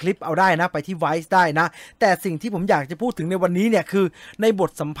ฟังคลิปเอาได้นะไปที่ Vice ได้นะแต่สิ่งที่ผมอยากจะพูดถึงในวันนี้เนี่ยคือในบ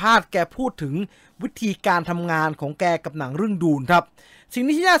ทสัมภาษณ์แกพูดถึงวิธีการทำงานของแกกับหนังเรื่องดูนครับสิ่ง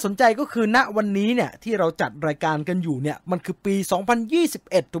ที่น่าสนใจก็คือณวันนี้เนี่ยที่เราจัดรายการกันอยู่เนี่ยมันคือปี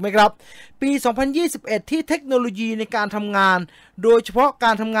 2021 ถูกไหมครับปี 2021 ที่เทคโนโลยีในการทำงานโดยเฉพาะก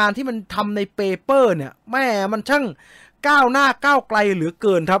ารทำงานที่มันทำในเปเปอร์เนี่ยแม่มันช่างก้าวหน้าก้าวไกลเหลือเ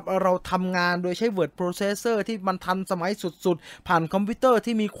กินครับเราทำงานโดยใช้ Word Processor ที่มันทันสมัยสุดๆผ่านคอมพิวเตอร์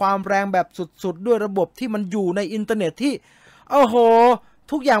ที่มีความแรงแบบสุดๆด้วยระบบที่มันอยู่ในอินเทอร์เน็ตที่โอ้โห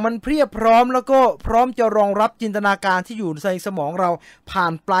ทุกอย่างมันเพียบพร้อมแล้วก็พร้อมจะรองรับจินตนาการที่อยู่ในสมองเราผ่า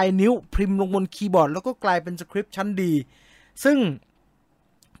นปลายนิ้วพิมพ์ลงบนคีย์บอร์ดแล้วก็กลายเป็นสคริปต์ชั้นดีซึ่ง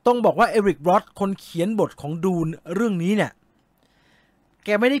ต้องบอกว่าเอริกรอธคนเขียนบทของดูนเรื่องนี้เนี่ยแก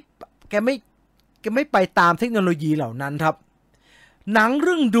ไม่ไปตามเทคโนโลยีเหล่านั้นครับหนังเ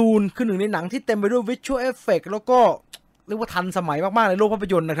รื่องดูนคือหนึ่งในหนังที่เต็มไปด้วยวิชวลเอฟเฟกต์แล้วก็เรียกว่าทันสมัยมากๆในโลกภาพ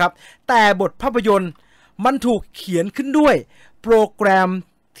ยนตร์นะครับแต่บทภาพยนตร์มันถูกเขียนขึ้นด้วยโปรแกรม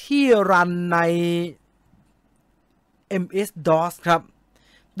ที่รันใน MS-DOS ครับ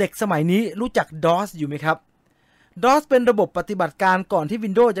เด็กสมัยนี้รู้จัก DOS อยู่ไหมครับ DOS เป็นระบบปฏิบัติการก่อนที่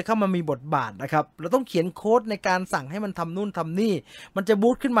Windows จะเข้ามามีบทบาทนะครับเราต้องเขียนโค้ดในการสั่งให้มันทำนู่นทำนี่มันจะบู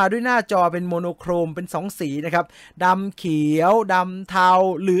ตขึ้นมาด้วยหน้าจอเป็นโมโนโครมเป็น2สีนะครับดำเขียวดำเทา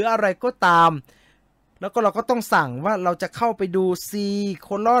หรืออะไรก็ตามแล้วก็เราก็ต้องสั่งว่าเราจะเข้าไปดู c://cd/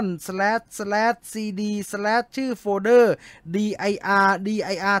 ชื่อโฟลเดอร์ dir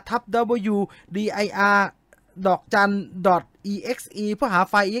tab w dir .exe เพื่อหา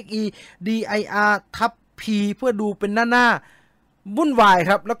ไฟล์ exe dir tab p เพื่อดูเป็นหน้าวุ่นวาย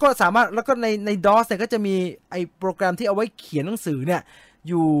ครับแล้วก็สามารถแล้วก็ใน DOS เนี่ยก็จะมีไอโปรแกรมที่เอาไว้เขียนหนังสือเนี่ย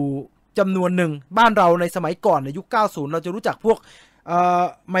อยู่จำนวนหนึ่งบ้านเราในสมัยก่อนในยุค 90 เราจะรู้จักพวก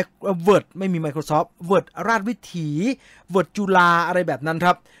Word ไม่มี Microsoft Word ราชวิถี Word จุฬาอะไรแบบนั้นค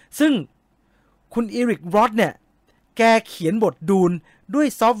รับซึ่งคุณอีริก รอธเนี่ยแกเขียนบทดูลด้วย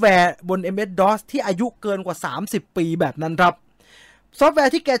ซอฟต์แวร์บน MS-DOS ที่อายุเกินกว่า30ปีแบบนั้นครับซอฟต์แว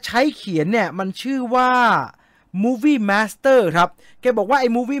ร์ที่แกใช้เขียนเนี่ยมันชื่อว่า Movie Master ครับแกบอกว่าไอ้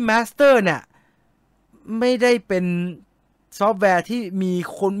Movie Master เนี่ยไม่ได้เป็นซอฟต์แวร์ที่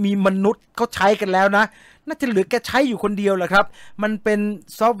มีมนุษย์เขาใช้กันแล้วนะน่าจะเหลือแกใช้อยู่คนเดียวแหละครับมันเป็น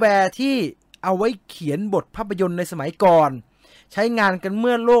ซอฟต์แวร์ที่เอาไว้เขียนบทภาพยนตร์ในสมัยก่อนใช้งานกันเ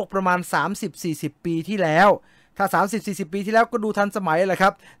มื่อโลกประมาณ 30-40 ปีที่แล้วถ้า 30-40 ปีที่แล้วก็ดูทันสมัยแหละค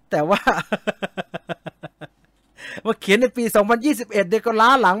รับแต่ว่า มาเขียนในปี 2021เนี่ยก็ล้า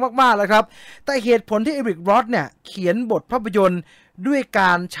หลังมากๆแล้วครับแต่เหตุผลที่อีริก รอธเนี่ยเขียนบทภาพยนตร์ด้วยก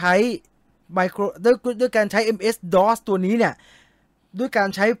ารใช้ด้วยการใช้ MS-DOS ตัวนี้เนี่ยด้วยการ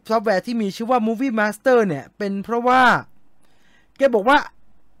ใช้ซอฟต์แวร์ที่มีชื่อว่า Movie Master เนี่ยเป็นเพราะว่าแกบอกว่า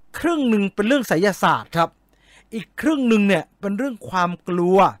ครึ่งหนึ่งเป็นเรื่องไสยศาสตร์ครับอีกครึ่งหนึ่งเนี่ยเป็นเรื่องความก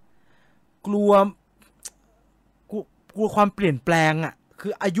ลัวความเปลี่ยนแปลงอ่ะคื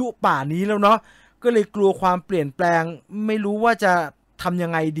ออายุป่านี้แล้วเนาะก็เลยกลัวความเปลี่ยนแปลงไม่รู้ว่าจะทำยั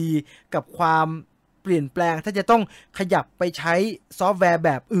งไงดีกับความเปลี่ยนแปลงถ้าจะต้องขยับไปใช้ซอฟต์แวร์แ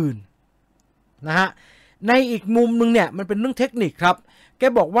บบอื่นนะฮะในอีกมุมนึงเนี่ยมันเป็นเรื่องเทคนิคครับแก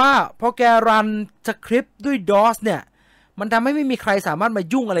บอกว่าพอแกรันสคริปต์ด้วย DOS เนี่ยมันทำให้ไม่มีใครสามารถมา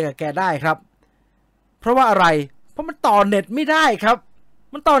ยุ่งอะไรกับแกได้ครับเพราะว่าอะไรเพราะมันต่อเน็ตไม่ได้ครับ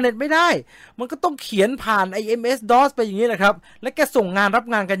มันต่อเน็ตไม่ได้มันก็ต้องเขียนผ่าน MS-DOS ไปอย่างนี้แหละครับแล้วแกส่งงานรับ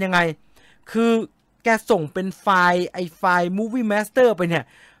งานกันยังไงคือแกส่งเป็นไฟล์ Movie Master ไปเนี่ย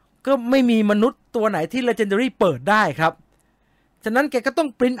ก็ไม่มีมนุษย์ตัวไหนที่ Legendary เปิดได้ครับฉะนั้นแกก็ต้อง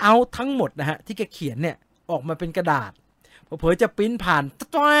ปริ้นเอาทั้งหมดนะฮะที่แกเขียนเนี่ยออกมาเป็นกระดาษเผลอจะปริ้นผ่าน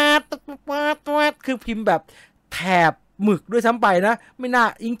คือพิมพ์แบบแถบหมึกด้วยซ้ำไปนะไม่น่า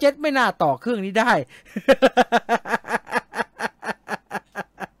อิงเจ็ตไม่น่าต่อเครื่องนี้ได้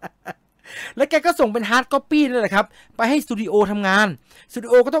แล้วแกก็ส่งเป็นฮาร์ดคอปปี้นั่นแหละครับไปให้สตูดิโอทำงานสตูดิ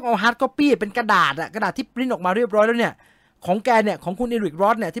โอก็ต้องเอาฮาร์ดคอปปี้เป็นกระดาษที่ปริ้นออกมาเรียบร้อยแล้วเนี่ยของแกเนี่ยของคุณอีริก ร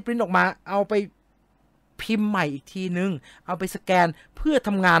อธเนี่ยที่ปริ้นออกมาเอาไปพิมพ์ใหม่อีกทีนึงเอาไปสแกนเพื่อท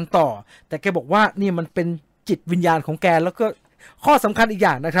ำงานต่อแต่แกบอกว่านี่มันเป็นจิตวิญญาณของแกแล้วก็ข้อสำคัญอีกอ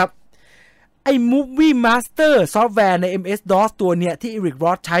ย่างนะครับไอ้ Movie Master ซอฟต์แวร์ใน MS-DOS ตัวเนี่ยที่อีริก ร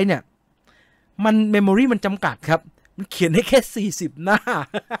อธใช้เนี่ยมันเมมโมรีมันจำกัดครับมันเขียนได้แค่40หน้า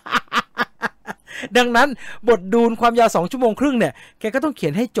ดังนั้นบทดูลความยาว2 ชั่วโมงครึ่งเนี่ยแกก็ต้องเขี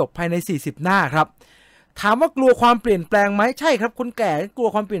ยนให้จบภายใน40หน้าครับถามว่ากลัวความเปลี่ยนแปลงไหมใช่ครับคนแก่กลัว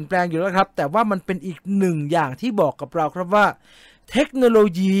ความเปลี่ยนแปลงอยู่แล้วครับแต่ว่ามันเป็นอีกหนึ่งอย่างที่บอกกับเราครับว่าเทคโนโล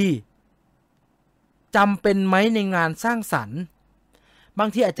ยีจำเป็นไหมในงานสร้างสรรค์บาง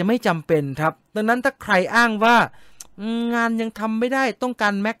ทีอาจจะไม่จำเป็นครับดังนั้นถ้าใครอ้างว่างานยังทำไม่ได้ต้องกา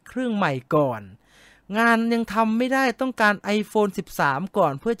ร Mac เครื่องใหม่ก่อนงานยังทำไม่ได้ต้องการ iPhone 13 ก่อ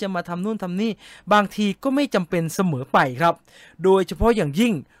นเพื่อจะมาทำนู่นทำนี่บางทีก็ไม่จำเป็นเสมอไปครับโดยเฉพาะอย่าง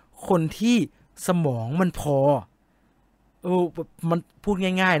ยิ่งคนที่สมองมันพอมันพูด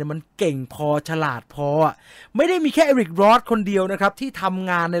ง่ายๆนะมันเก่งพอฉลาดพอไม่ได้มีแค่อีริก รอธคนเดียวนะครับที่ทำ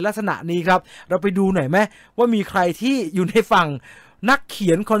งานในลักษณะนี้ครับเราไปดูหน่อยไหมว่ามีใครที่อยู่ในฝั่งนักเขี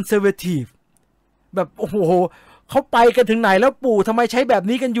ยนคอนเซอร์เวทีฟแบบโอ้โหเขาไปกันถึงไหนแล้วปู่ทำไมใช้แบบ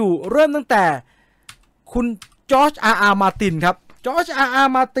นี้กันอยู่เริ่มตั้งแต่คุณจอร์จ R.R. มาร์ตินครับจอร์จ R.R.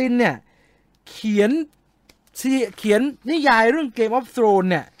 มาร์ตินเนี่ยเขียนนิยายเรื่อง Game of Thrones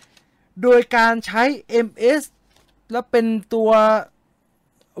เนี่ยโดยการใช้ MS แล้วเป็นตัว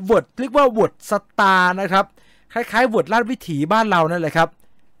Word เรียกว่า Word Star นะครับคล้ายๆ Word ราชวิถีบ้านเรานั่นแหละครับ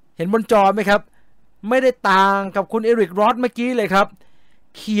เห็นบนจอไหมครับไม่ได้ต่างกับคุณอีริก รอธเมื่อกี้เลยครับ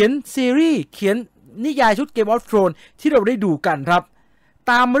เขียนซีรีส์เขียนนิยายชุด Game of Thrones ที่เราได้ดูกันครับ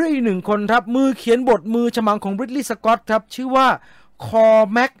ตามมาด้วยอีกหนึ่งคนครับมือเขียนบทมือฉมังของบริดลีย์ สก็อตครับชื่อว่าคอร์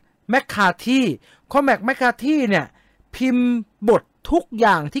แมคคาร์ธีเนี่ยพิมพ์บททุกอ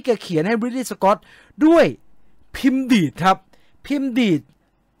ย่างที่แกเขียนให้บริดลีย์ สก็อตด้วย พิมพ์ดีดครับพิมพ์ดีด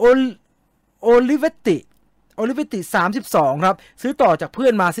โอลิเวตติ32ครับซื้อต่อจากเพื่อ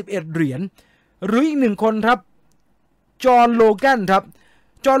นมา11เหรียญหรืออีก1คนครับจอห์นโลแกนครับ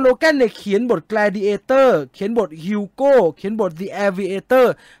จอห์นโลแกนเนี่ยเขียนบท Gladiator เขียนบท Hugo เขียนบท The Aviator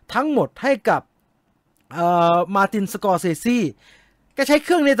ทั้งหมดให้กับมาร์ตินสกอร์เซซีแกใช้เค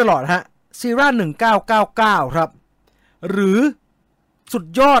รื่องนี้ตลอดฮะซีรา1999ครับหรือสุด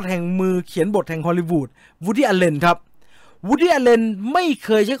ยอดแห่งมือเขียนบทแห่งฮอลลีวูดวูดดี้ อัลเลนครับวูดดี้ อัลเลนไม่เค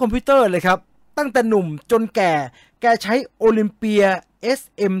ยใช้คอมพิวเตอร์เลยครับตั้งแต่หนุ่มจนแกใช้โอลิมเปีย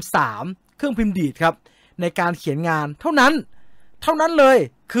SM3 เครื่องพิมพ์ดีดครับในการเขียนงานเท่านั้นเลย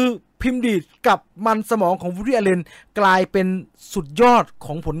คือพิมพ์ดีดกับมันสมองของวูดดี้ อัลเลนกลายเป็นสุดยอดข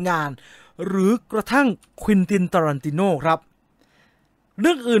องผลงานหรือกระทั่งควินติน ตารันติโนครับเ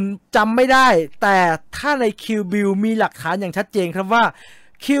รื่องอื่นจำไม่ได้แต่ถ้าในคิวบิลมีหลักฐานอย่างชัดเจนครับว่า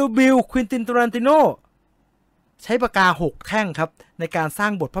คิวบิลควินติน ตารันติโนใช้ปากกา6แท่งครับในการสร้า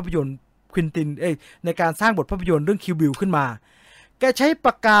งบทภาพยนตร์ควินตินในการสร้างบทภาพยนตร์เรื่องคิวบิลขึ้นมาแกใช้ป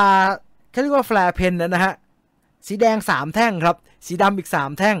ากกาเขาเรียกว่าแฟร์เพนนะฮะสีแดง3แท่งครับสีดำอีก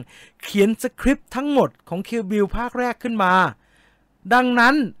3แท่งเขียนสคริปต์ทั้งหมดของคิวบิลภาคแรกขึ้นมาดัง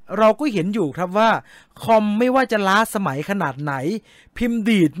นั้นเราก็เห็นอยู่ครับว่าคอมไม่ว่าจะล้าสมัยขนาดไหนพิมพ์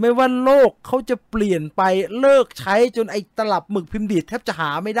ดีดไม่ว่าโลกเขาจะเปลี่ยนไปเลิกใช้จนไอ้ตลับหมึกพิมพ์ดีดแทบจะหา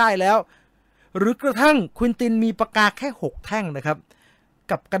ไม่ได้แล้วหรือกระทั่งควินตินมีปากกาแค่6แท่งนะครับ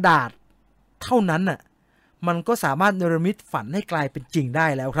กับกระดาษเท่านั้นน่ะมันก็สามารถเนรมิตฝันให้กลายเป็นจริงได้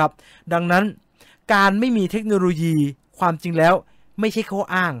แล้วครับดังนั้นการไม่มีเทคโนโลยีความจริงแล้วไม่ใช่ข้อ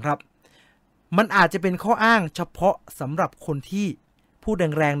อ้างครับมันอาจจะเป็นข้ออ้างเฉพาะสำหรับคนที่พูด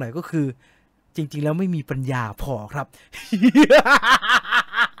แรงๆหน่อยก็คือจริงๆแล้วไม่มีปัญญาพอครับ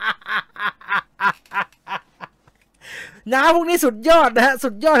พวกนี้สุดยอดนะฮะสุ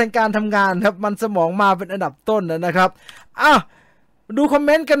ดยอดแห่งการทำงานครับมันสมองมาเป็นอันดับต้นนะครับดูคอมเม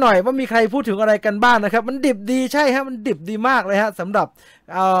นต์กันหน่อยว่ามีใครพูดถึงอะไรกันบ้างนะครับมันดิบดีใช่ฮะมันดิบดีมากเลยฮะสำหรับ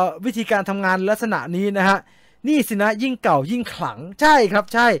วิธีการทำงานลักษณะนี้นะฮะนี่สินะยิ่งเก่ายิ่งขลังใช่ครับ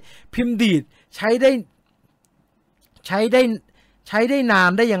ใช่พิมพ์ดีดใช้ได้นา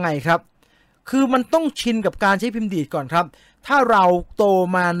นได้ยังไงครับคือมันต้องชินกับการใช้พิมพ์ดีดก่อนครับถ้าเราโต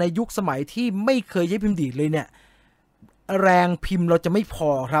มาในยุคสมัยที่ไม่เคยใช้พิมพ์ดีดเลยเนี่ยแรงพิมพ์เราจะไม่พอ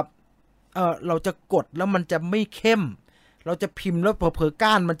ครับเราจะกดแล้วมันจะไม่เข้มเราจะพิมพ์แล้วเผลอๆ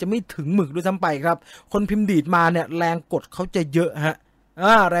ก้านมันจะไม่ถึงหมึกด้วยซ้ำไปครับคนพิมพ์ดีดมาเนี่ยแรงกดเขาจะเยอะฮะ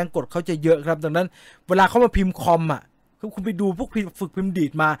แรงกดเขาจะเยอะครับดังนั้นเวลาเขามาพิมพ์คอมคุณไปดูพวกฝึกพิมพ์ดี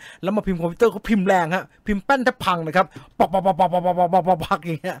ดมาแล้วมาพิมพ์คอมพิวเตอร์เขาพิมพ์แรงฮะพิมพ์แป้นแทบพังนะครับปอกอ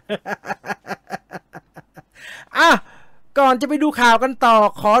ย่างเงี้ยก่อนจะไปดูข่าวกันต่อ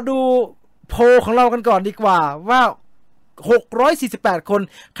ขอดูโพลของเรากันก่อนดีกว่าว่า648คน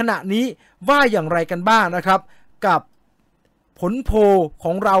ขณะนี้ว่าอย่างไรกันบ้างนะครับกับผลโพลข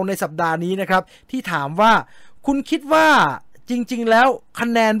องเราในสัปดาห์นี้นะครับที่ถามว่าคุณคิดว่าจริงๆแล้วคะ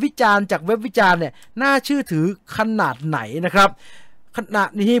แนนวิจารณ์จากเว็บวิจารณ์เนี่ยน่าเชื่อถือขนาดไหนนะครับขณะ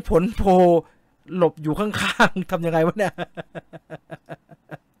นี้ผลโพลหลบอยู่ข้างๆทำยังไงวะเนี่ย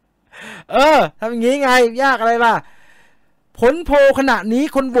ทำอย่างงี้ไงยากอะไรล่ะผลโพลขณะนี้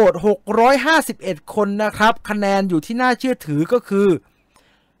คนโหวต651คนนะครับคะแนนอยู่ที่น่าเชื่อถือก็คือ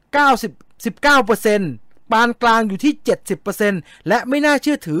19%ปานกลางอยู่ที่ 70% และไม่น่าเ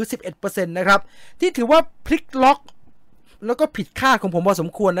ชื่อถือ 11% นะครับที่ถือว่าพลิกล็อกแล้วก็ผิดคาดของผมพอสม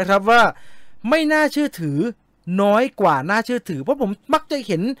ควรนะครับว่าไม่น่าเชื่อถือน้อยกว่าน่าเชื่อถือเพราะผมมักจะเ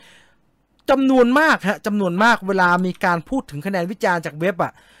ห็นจำนวนมากเวลามีการพูดถึงคะแนนวิจารณ์จากเว็บ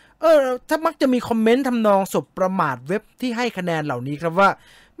ถ้ามักจะมีคอมเมนต์ทำนองสบประมาทเว็บที่ให้คะแนนเหล่านี้ครับว่า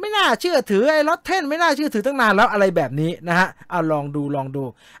ไม่น่าเชื่อถือไอ้ล็อต10ไม่น่าเชื่อถือตั้งนานแล้วอะไรแบบนี้นะฮะลองดู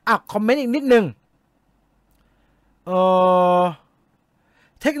คอมเมนต์อีกนิดนึง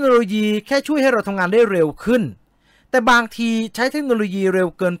เทคโนโลยีแค่ช่วยให้เราทำงานได้เร็วขึ้นแต่บางทีใช้เทคโนโลยีเร็ว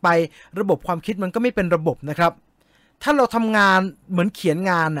เกินไประบบความคิดมันก็ไม่เป็นระบบนะครับถ้าเราทำงานเหมือนเขียน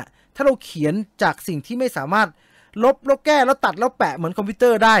งานถ้าเราเขียนจากสิ่งที่ไม่สามารถลบแล้วแก้แล้วตัดแล้วแปะเหมือนคอมพิวเตอ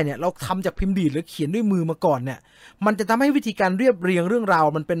ร์ได้เนี่ยเราทำจากพิมพ์ดีดหรือเขียนด้วยมือมาก่อนเนี่ยมันจะทำให้วิธีการเรียบเรียงเรื่องราว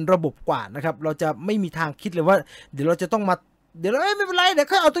มันเป็นระบบกว่านะครับเราจะไม่มีทางคิดเลยว่าเดี๋ยวเราจะต้องมาเดี๋ยวไม่เป็นไรเดี๋ยว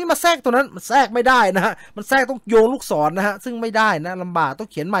ค่อยเอาตัวนี้มาแทรกตัวนั้นมันแทรกไม่ได้นะฮะมันแทรกต้องโยงลูกศรนะฮะซึ่งไม่ได้นะลำบากต้อง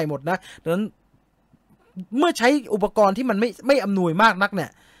เขียนใหม่หมดนะดังนั้นเมื่อใช้อุปกรณ์ที่มันไม่อำนวยมากนักเนี่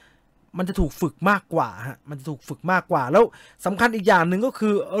ยมันจะถูกฝึกมากกว่ามันจะถูกฝึกมากกว่าแล้วสำคัญอีกอย่างหนึ่งก็คื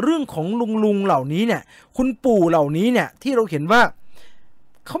อเรื่องของลุงเหล่านี้เนี่ยคุณปู่เหล่านี้เนี่ยที่เราเห็นว่า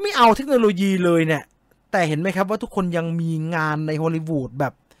เขาไม่เอาเทคโนโลยีเลยเนี่ยแต่เห็นไหมครับว่าทุกคนยังมีงานในฮอลลีวูดแบ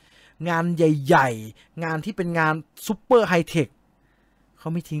บงานใหญ่ๆงานที่เป็นงานซุปเปอร์ไฮเทคเขา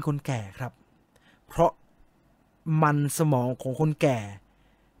ไม่ทิ้งคนแก่ครับเพราะ มันสมองของคนแก่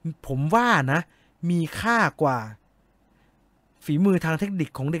ผมว่านะมีค่ากว่าฝีมือทางเทคนิค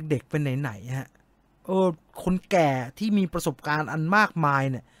ของเด็กๆเป็นไหนๆฮะคนแก่ที่มีประสบการณ์อันมากมาย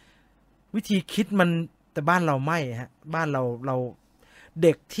เนี่ยวิธีคิดมันแต่บ้านเราไม่ฮะบ้านเราเ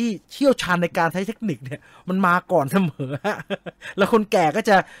ด็กที่เชี่ยวชาญในการใช้เทคนิคเนี่ยมันมาก่อนเสมอฮะแล้วคนแก่ก็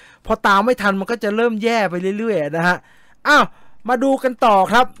จะพอตามไม่ทันมันก็จะเริ่มแย่ไปเรื่อยๆนะฮะอ้าวมาดูกันต่อ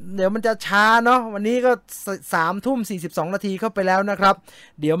ครับเดี๋ยวมันจะช้าเนาะวันนี้ก็3:42 นาทีเข้าไปแล้วนะครับ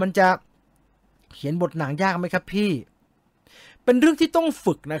เดี๋ยวมันจะเขียนบทหนังยากไหมครับพี่เป็นเรื่องที่ต้อง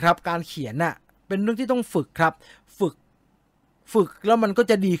ฝึกนะครับการเขียนน่ะเป็นเรื่องที่ต้องฝึกครับฝึกแล้วมันก็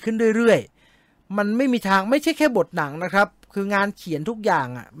จะดีขึ้นเรื่อยๆมันไม่มีทางไม่ใช่แค่บทหนังนะครับคืองานเขียนทุกอย่าง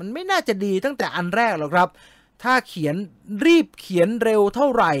อ่ะมันไม่น่าจะดีตั้งแต่อันแรกหรอกครับถ้าเขียนรีบเขียนเร็วเท่า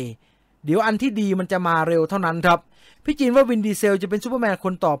ไหร่เดี๋ยวอันที่ดีมันจะมาเร็วเท่านั้นครับพี่จีนว่าวินดีเซลจะเป็นซูเปอร์แมนค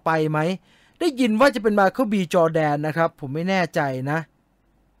นต่อไปไหมได้ยินว่าจะเป็นไมเคิลบีจอร์แดนนะครับผมไม่แน่ใจนะ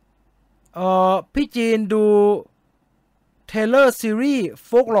พี่จีนดูเทเลอร์ซีรีส์โ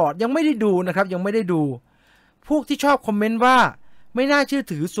ฟกลอร์ดยังไม่ได้ดูนะครับยังไม่ได้ดูพวกที่ชอบคอมเมนต์ว่าไม่น่าเชื่อ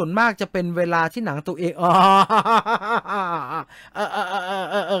ถือส่วนมากจะเป็นเวลาที่หนังตัวเอง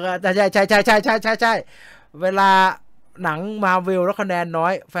ใช่เวลาหนังมาเวลแล้วคะแนนน้อ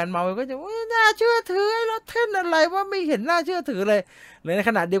ยแฟนมาเวลก็จะไม่น่าเชื่อถือไอ้รถเท่นอะไรว่าไม่เห็นน่าเชื่อถือเลยในข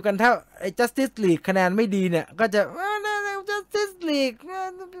ณะเดียวกันถ้าไอ้ Justice League คะแนนไม่ดีเนี่ยก็จะJustice League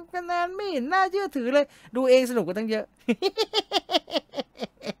คะแนนไม่เห็นน่าเชื่อถือเลยดูเองสนุกกว่าตั้งเยอะ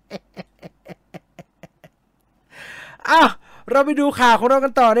อ้าวเราไปดูข่าวของเรากั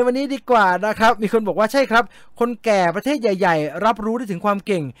นต่อในวันนี้ดีกว่านะครับมีคนบอกว่าใช่ครับคนแก่ประเทศใหญ่ๆรับรู้ได้ถึงความเ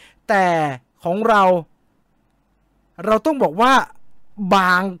ก่งแต่ของเราต้องบอกว่าบ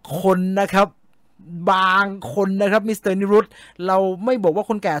างคนนะครับมิสเตอร์นิรุตเราไม่บอกว่า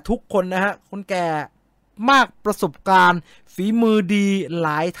คนแก่ทุกคนนะฮะคนแก่มากประสบการณ์ฝีมือดีหล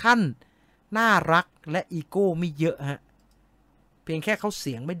ายท่านน่ารักและอีโก้ไม่เยอะฮะเพียงแค่เขาเ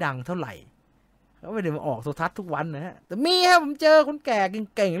สียงไม่ดังเท่าไหร่เขาไม่ได้มาออกโทรทัศน์ทุกวันนะฮะแต่มีฮะผมเจอคนแก่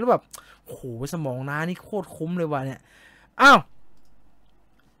เก่งๆแล้วแบบโอ้โหสมองน้านี่โคตรคุ้มเลยว่ะเนี่ยอ้าว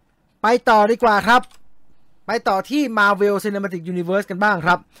ไปต่อดีกว่าครับไปต่อที่ Marvel Cinematic Universe กันบ้างค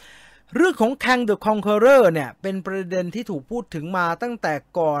รับเรื่องของ Kang the Conqueror เนี่ยเป็นประเด็นที่ถูกพูดถึงมาตั้งแต่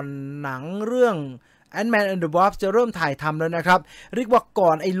ก่อนหนังเรื่อง Ant-Man and the Wasp จะเริ่มถ่ายทำแล้วนะครับเรียกว่าก่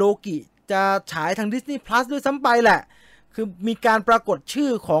อนไอ้โลกิจะฉายทาง Disney Plus ด้วยซ้ำไปแหละคือมีการปรากฏชื่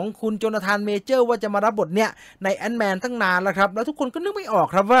อของคุณโจนาธานเมเจอร์ว่าจะมารับบทเนี่ยใน Ant-Man ตั้งนานแล้วครับแล้วทุกคนก็นึกไม่ออก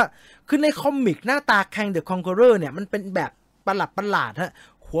ครับว่าคือในคอมิกหน้าตา Kang the Conqueror เนี่ยมันเป็นแบบประหลาดฮะ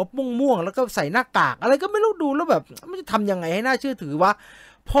หัวม่วงๆแล้วก็ใส่หน้ากากอะไรก็ไม่รู้ดูแล้วแบบมันจะทำยังไงให้น่าเชื่อถือวะ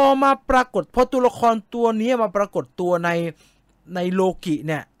พอมาปรากฏพอตัวละครตัวนี้มาปรากฏตัวในโลกิ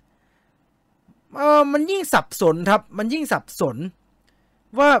เนี่ยมันยิ่งสับสนครับมันยิ่งสับสน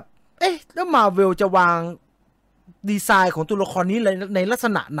ว่าเอ๊ะแล้วมาเวลจะวางดีไซน์ของตัวละครนี้ในลักษ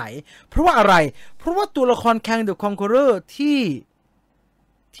ณะไหนเพราะว่าอะไรเพราะว่าตัวละคร Kang the Conqueror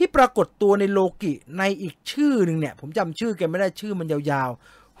ที่ปรากฏตัวในโลกิในอีกชื่อหนึ่งเนี่ยผมจำชื่อแกไม่ได้ชื่อมันยาว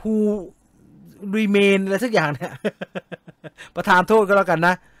ๆ Who Remain อะไรสักอย่างเนี่ย ประธานโทษก็แล้วกันน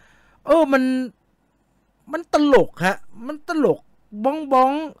ะมันตลกฮะมันตลกบ้อ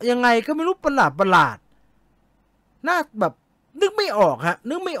งยังไงก็ไม่รู้ประหลาดน่าแบบนึกไม่ออกฮะ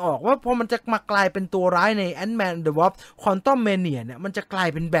นึกไม่ออกว่าพอมันจะมากลายเป็นตัวร้ายใน Ant-Man and the Wasp Quantumania เนี่ยมันจะกลาย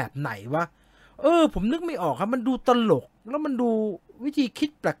เป็นแบบไหนวะผมนึกไม่ออกครับมันดูตลกแล้วมันดูวิธีคิด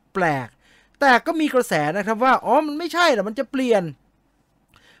แปลกๆแต่ก็มีกระแสนะครับว่ามันไม่ใช่หรอกมันจะเปลี่ยน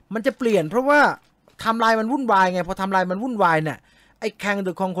เพราะว่าไทม์ไลน์มันวุ่นวายไงพอไทม์ไลน์มันวุ่นวายเนี่ยไอ้ Kang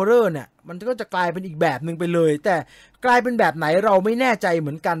the Conqueror เนี่ยมันก็จะกลายเป็นอีกแบบหนึ่งไปเลยแต่กลายเป็นแบบไหนเราไม่แน่ใจเห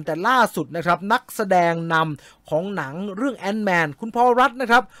มือนกันแต่ล่าสุดนะครับนักแสดงนำของหนังเรื่อง Ant-Man คุณพอลรัตน์นะ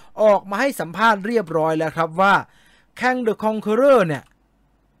ครับออกมาให้สัมภาษณ์เรียบร้อยแล้วครับว่า Kang the Conqueror เนี่ย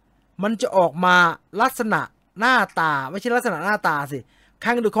มันจะออกมาลักษณะหน้าตาไม่ใช่ลักษณะหน้าตาสิ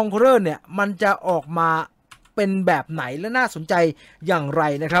Kang the Conqueror เนี่ยมันจะออกมาเป็นแบบไหนและน่าสนใจอย่างไร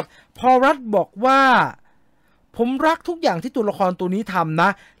นะครับพอลรัตน์บอกว่าผมรักทุกอย่างที่ตัวละครตัวนี้ทำนะ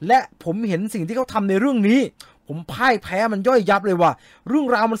และผมเห็นสิ่งที่เขาทำในเรื่องนี้ผมพ่ายแพ้มันย่อยยับเลยว่ะเรื่อง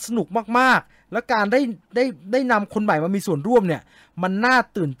ราวมันสนุกมากๆและการได้นำคนใหม่มามีส่วนร่วมเนี่ยมันน่า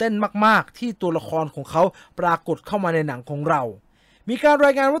ตื่นเต้นมากๆที่ตัวละครของเขาปรากฏเข้ามาในหนังของเรามีการร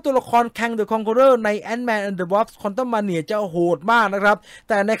ายงานว่าตัวละคร Kang the Conqueror ใน Ant-Man and the Wasp Quantumania จะโหดมากนะครับ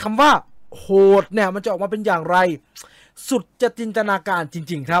แต่ในคำว่าโหดเนี่ยมันจะออกมาเป็นอย่างไรสุดจะจินตนาการจ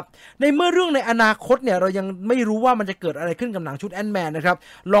ริงๆครับในเมื่อเรื่องในอนาคตเนี่ยเรายังไม่รู้ว่ามันจะเกิดอะไรขึ้นกับหนังชุดแอนท์แมนนะครับ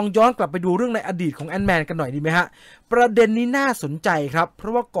ลองย้อนกลับไปดูเรื่องในอดีตของแอนท์แมนกันหน่อยดีไหมฮะประเด็นนี้น่าสนใจครับเพรา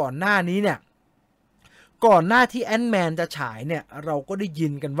ะว่าก่อนหน้านี้เนี่ย ก่อนหน้าที่แอนท์แมนจะฉายเนี่ยเราก็ได้ยิ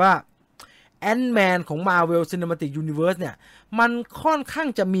นกันว่าแอนท์แมนของ Marvel Cinematic Universe เนี่ยมันค่อนข้าง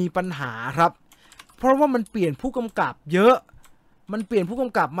จะมีปัญหาครับเพราะว่ามันเปลี่ยนผู้กำกับเยอะมันเปลี่ยนผู้ก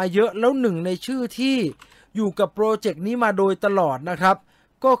ำกับมาเยอะแล้วหนึ่งในชื่อที่อยู่กับโปรเจกต์นี้มาโดยตลอดนะครับ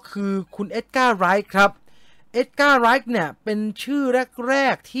ก็คือคุณเอ็ดการ์ไรท์ครับเอ็ดการ์ไรท์เนี่ยเป็นชื่อแร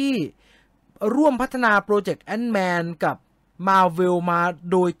กๆที่ร่วมพัฒนาโปรเจกต์แอนท์แมนกับ Marvel มา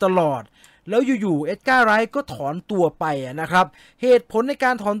โดยตลอดแล้วอยู่ๆเอ็ดการ์ไรท์ก็ถอนตัวไปนะครับเหตุผลในก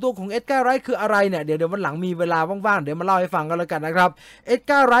ารถอนตัวของเอ็ดการ์ไรท์คืออะไรเนี่ยเดี๋ยววันหลังมีเวลาว่างๆเดี๋ยวมาเล่าให้ฟังกันแล้วกันนะครับเอ็ด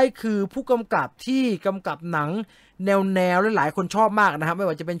การ์ไรท์คือผู้กำกับที่กำกับหนังแนวและหลายคนชอบมากนะครับไม่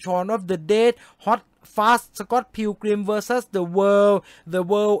ว่าจะเป็น Shaun of the Dead Hot Fast Scott Pilgrim vs The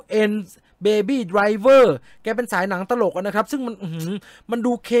World Ends Baby Driver แกเป็นสายหนังตลกนะครับซึ่งมัน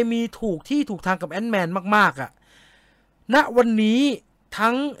ดูเคมีถูกที่ถูกทางกับแอนท์แมนมากๆณวันนี้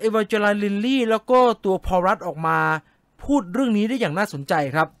ทั้งเอวาเจลาลินลี่แล้วก็ตัวพอลรัดออกมาพูดเรื่องนี้ได้อย่างน่าสนใจ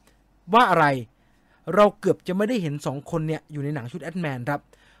ครับว่าอะไรเราเกือบจะไม่ได้เห็น2คนเนี่ยอยู่ในหนังชุดแอนท์แมนครับ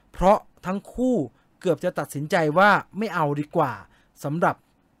เพราะทั้งคู่เกือบจะตัดสินใจว่าไม่เอาดีกว่าสำหรับ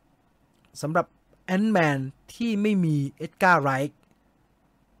แอนท์แมนที่ไม่มีเอ็ดการ์ไรท์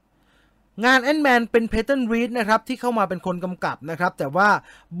งานแอนท์แมนเป็นเพเทนรีดนะครับที่เข้ามาเป็นคนกำกับนะครับแต่ว่า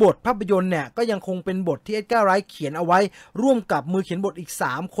บทภาพยนตร์เนี่ยก็ยังคงเป็นบทที่เอ็ดการ์ไรท์เขียนเอาไว้ร่วมกับมือเขียนบทอีก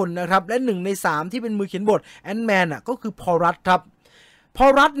3คนนะครับและ1ใน3ที่เป็นมือเขียนบทแอนท์แมนก็คือพอลรัดครับพอล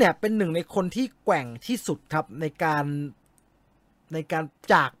รัดเนี่ยเป็น1ในคนที่แกว่งที่สุดครับในการ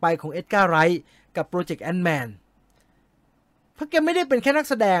จากไปของเอ็ดการ์ไรท์กับโปรเจกต์แอนท์แมนเพราะแกไม่ได้เป็นแค่นัก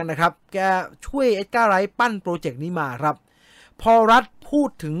แสดงนะครับแกช่วยเอ็ดการ์ไรท์ปั้นโปรเจกต์นี้มาครับพอลรัดพูด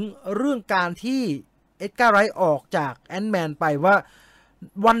ถึงเรื่องการที่เอ็ดการ์ไรท์ออกจากแอนท์แมนไปว่า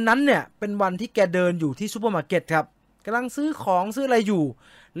วันนั้นเนี่ยเป็นวันที่แกเดินอยู่ที่ซูเปอร์มาร์เก็ตครับกำลังซื้อของซื้ออะไรอยู่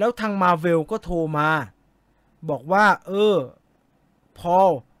แล้วทางมาร์เวลก็โทรมาบอกว่าพอล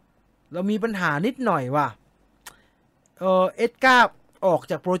เรามีปัญหานิดหน่อยว่ะเอ็ดการ์ออก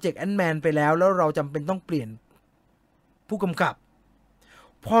จากโปรเจกต์แอนท์แมนไปแล้วเราจำเป็นต้องเปลี่ยนผู้กำกับ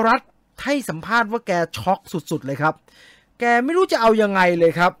พอลรัดให้สัมภาษณ์ว่าแกช็อกสุดๆเลยครับแกไม่รู้จะเอายังไงเล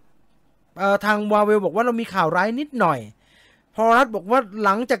ยครับทางวาเวลบอกว่าเรามีข่าวร้ายนิดหน่อยพอลรัดบอกว่าห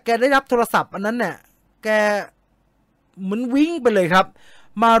ลังจากแกได้รับโทรศัพท์อันนั้นเนี่ยแกเหมือนวิ่งไปเลยครับ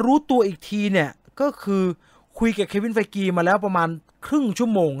มารู้ตัวอีกทีเนี่ยก็คือคุยกับเควินไฟกีมาแล้วประมาณครึ่งชั่ว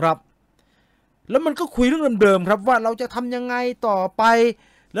โมงครับแล้วมันก็คุยเรื่องเดิมๆครับว่าเราจะทำยังไงต่อไป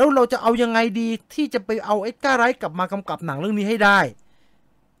แล้วเราจะเอายังไงดีที่จะไปเอาเอ็ดการ์ไรท์กลับมากำกับหนังเรื่องนี้ให้ได้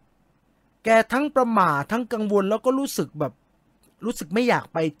แกทั้งประหม่าทั้งกังวลแล้วก็รู้สึกไม่อยาก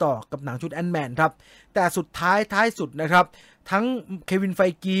ไปต่อกับหนังชุดแอนท์แมนครับแต่สุดท้ายสุดนะครับทั้งเควินไฟ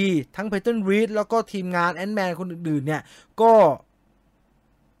กีทั้งเพเทนรีดแล้วก็ทีมงานแอนท์แมนคนอื่นๆเนี่ยก็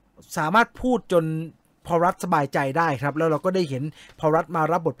สามารถพูดจนพอลรัดสบายใจได้ครับแล้วเราก็ได้เห็นพอลรัดมา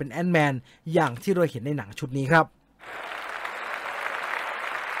รับบทเป็นแอนท์แมนอย่างที่เราเห็นในหนังชุดนี้ครับ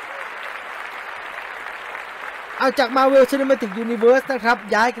เอาจาก Marvel Cinematic Universe นะครับ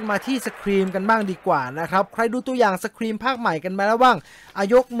ย้ายกันมาที่ Scream กันบ้างดีกว่านะครับใครดูตัวอย่าง Scream ภาคใหม่กันมาแล้วบ้าง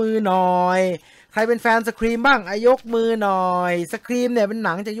ยกมือหน่อยใครเป็นแฟน Scream บ้างยกมือหน่อย Scream เนี่ยเป็นห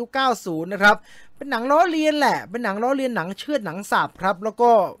นังจากยุค 90 นะครับเป็นหนังล้อเลียนแหละเป็นหนังล้อเลียนหนังเชือดหนังสับครับแล้วก็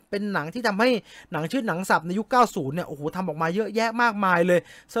เป็นหนังที่ทำให้หนังเชือดหนังสับในยุค 90 เนี่ยโอ้โหทำออกมาเยอะแยะมากมายเลย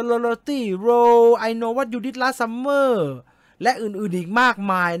Sorority Row I Know What You Did Last Summer และอื่นๆอีกมาก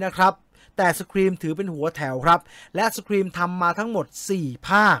มายนะครับแต่ Scream ถือเป็นหัวแถวครับและ Scream ทำมาทั้งหมด4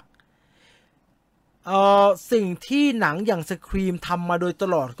ภาคสิ่งที่หนังอย่าง Scream ทำมาโดยต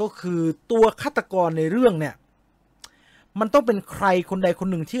ลอดก็คือตัวฆาตกรในเรื่องเนี่ยมันต้องเป็นใครคนใดคน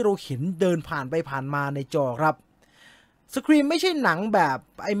หนึ่งที่เราเห็นเดินผ่านไปผ่านมาในจอครับ Scream ไม่ใช่หนังแบบ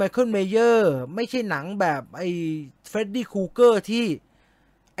ไอ้ไมเคิลเมเยอร์ไม่ใช่หนังแบบไอ้เฟรดดี้ครูเกอร์ที่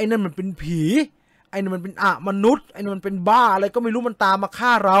ไอ้นั่นมันเป็นผีไอ้นั่นมันเป็นมนุษย์ไอ้นั่นมันเป็นบ้าอะไรก็ไม่รู้มันตามมา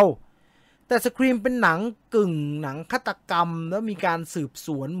ฆ่าเราแต่ Scream เป็นหนังกึ่งหนังฆาตกรรมแล้วมีการสืบส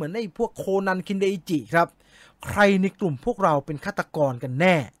วนเหมือนไอ้พวกโคนันคินเดอิจิครับใครในกลุ่มพวกเราเป็นฆาตกรกันแ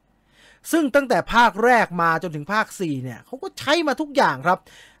น่ซึ่งตั้งแต่ภาคแรกมาจนถึงภาค4เนี่ยเขาก็ใช้มาทุกอย่างครับ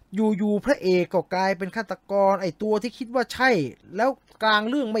อยู่พระเอกก็กลายเป็นฆาตกรไอ้ตัวที่คิดว่าใช่แล้วกลาง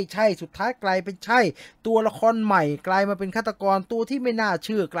เรื่องไม่ใช่สุดท้ายกลายเป็นใช่ตัวละครใหม่กลายมาเป็นฆาตกรตัวที่ไม่น่าเ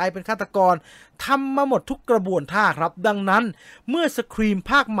ชื่อกลายเป็นฆาตกรทำมาหมดทุกกระบวนท่าครับดังนั้นเมื่อ Scream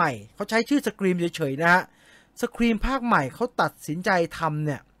ภาคใหม่เขาใช้ชื่อ Scream เฉยๆนะฮะ Scream ภาคใหม่เขาตัดสินใจทำเ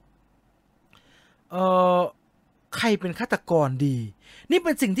นี่ยใครเป็นฆาตกรดีนี่เ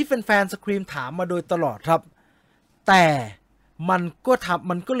ป็นสิ่งที่แฟนๆ Scream ถามมาโดยตลอดครับแต่มัน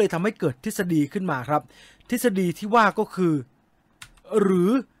ก็เลยทำให้เกิดทฤษฎีขึ้นมาครับทฤษฎีที่ว่าก็คือหรื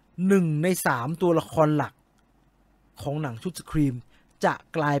อ 1 ใน 3ตัวละครหลักของหนังชุดสครีมจะ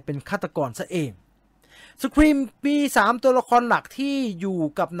กลายเป็นฆาตกรซะเองสครีมมี3ตัวละครหลักที่อยู่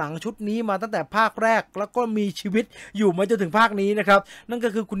กับหนังชุดนี้มาตั้งแต่ภาคแรกแล้วก็มีชีวิตอยู่มาจนถึงภาคนี้นะครับนั่นก็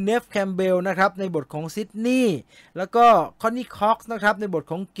คือคุณเนฟแคมเบลนะครับในบทของซิดนีย์แล้วก็คอนนี่ค็อกซ์นะครับในบท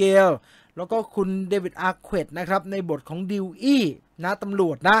ของเกลแล้วก็คุณเดวิดอาร์เควตนะครับในบทของดิวอี้นะตำร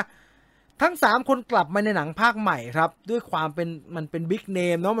วจนะทั้ง3คนกลับมาในหนังภาคใหม่ครับด้วยความเป็นมันเป็นบิ๊กเน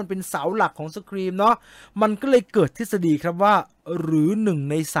มเนาะมันเป็นเสาหลักของสครีมเนาะมันก็เลยเกิดทฤษฎีครับว่าหรือ1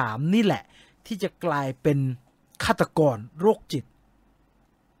 ใน 3นี่แหละที่จะกลายเป็นฆาตกรโรคจิต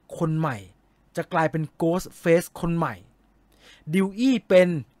คนใหม่จะกลายเป็นโกสต์เฟสคนใหม่ดิวอี้เป็น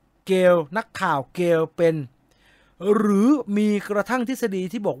เกลนักข่าวเกลเป็นหรือมีกระทั่งทฤษฎี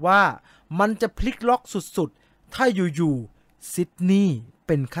ที่บอกว่ามันจะพลิกล็อกสุดๆถ้าอยู่ๆซิดนีย์เ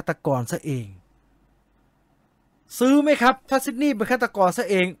ป็นฆาตกรซะเองซื้อไหมครับถ้าซิดนีย์เป็นฆาตกรซะ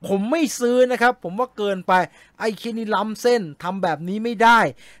เองผมไม่ซื้อนะครับผมว่าเกินไปไอ้เคนี่ล้ำเส้นทำแบบนี้ไม่ได้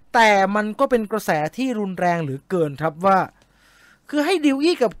แต่มันก็เป็นกระแสที่รุนแรงหรือเกินครับว่าคือให้ดิว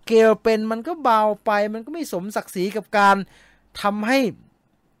อี้กับเกลเป็นมันก็เบาไปมันก็ไม่สมศักดิ์ศรีกับการทำให้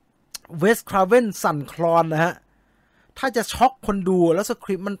เวสคราเวนสั่นคลอนนะฮะถ้าจะช็อกคนดูแล้วสค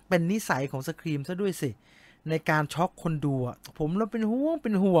ริปต์มันเป็นนิสัยของสครีมซะด้วยสิในการช็อกคนดูผมแล้วเป็น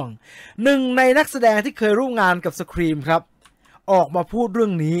ห่วงหนึ่งในนักแสดงที่เคยร่วมงานกับสครีมครับออกมาพูดเรื่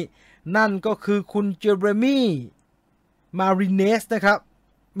องนี้นั่นก็คือคุณเจเรมี่มาริเนสนะครับ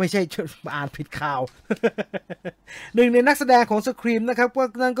ไม่ใช่อ่านผิดข่าว หนึ่งในนักแสดงของสครีมนะครับว่า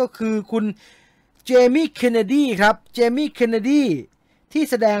นั่นก็คือคุณเจมี่เคนเนดีครับเจมี่เคนเนดีที่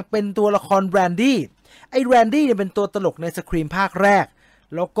แสดงเป็นตัวละครแรนดี้ไอ้แรนดี้เนี่ยเป็นตัวตลกในสครีมภาคแรก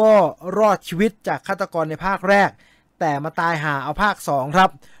แล้วก็รอดชีวิตจากฆาตกรในภาคแรกแต่มาตายหาเอาภาค2ครับ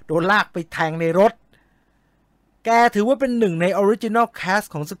โดนลากไปแทงในรถแกถือว่าเป็นหนึ่งในออริจินอลแคส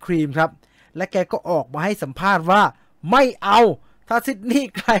ของสครีมครับและแกก็ออกมาให้สัมภาษณ์ว่าไม่เอาถ้าซิดนีย์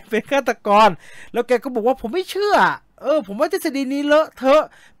กลายเป็นฆาตกรแล้วแกก็บอกว่าผมไม่เชื่อผมว่าทฤษฎีนี้เลอะเทอะ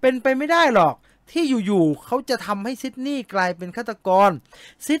เป็นไปไม่ได้หรอกที่อยู่ๆเขาจะทำให้ซิดนีย์กลายเป็นฆาตกร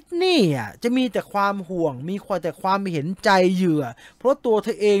ซิดนีย์จะมีแต่ความห่วงมีแต่ความเห็นใจเหยื่อเพราะตัวเธ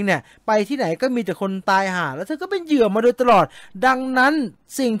อเองเนี่ยไปที่ไหนก็มีแต่คนตายห่าแล้วเธอก็เป็นเหยื่อมาโดยตลอดดังนั้น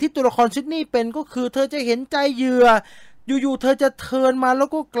สิ่งที่ตัวละครซิดนีย์เป็นก็คือเธอจะเห็นใจเหยื่ออยู่ๆเธอจะเทิร์นมาแล้ว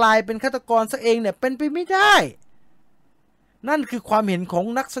ก็กลายเป็นฆาตกรซะเองเนี่ยเป็นไปไม่ได้นั่นคือความเห็นของ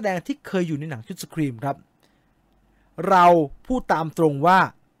นักแสดงที่เคยอยู่ในหนังชุดสครีมครับเราพูดตามตรงว่า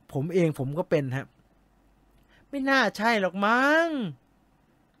ผมก็เป็นครับไม่น่าใช่หรอกมั้ง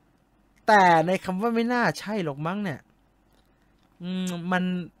แต่ในคำว่าไม่น่าใช่หรอกมั้งเนี่ยมัน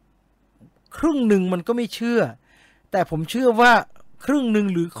ครึ่งหนึ่งมันก็ไม่เชื่อแต่ผมเชื่อว่าครึ่งหนึ่ง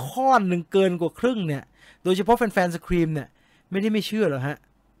หรือค่อนหนึ่งเกินกว่าครึ่งเนี่ยโดยเฉพาะแฟนๆสครีมเนี่ยไม่เชื่อหรอกฮะ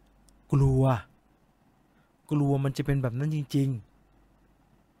กลัวมันจะเป็นแบบนั้นจริง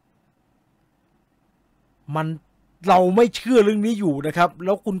ๆมันเราไม่เชื่อเรื่องนี้อยู่นะครับแ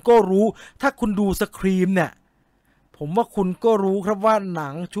ล้วคุณก็รู้ถ้าคุณดูสครีมเนี่ยผมว่าคุณก็รู้ครับว่าหนั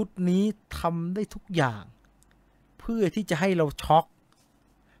งชุดนี้ทำได้ทุกอย่างเพื่อที่จะให้เราช็อก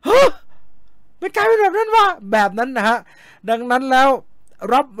เฮ้ยไม่กลายเป็นแบบนั้นวะแบบนั้นนะฮะดังนั้นแล้ว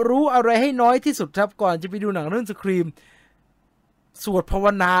รับรู้อะไรให้น้อยที่สุดครับก่อนจะไปดูหนังเรื่องสครีมสวดภาว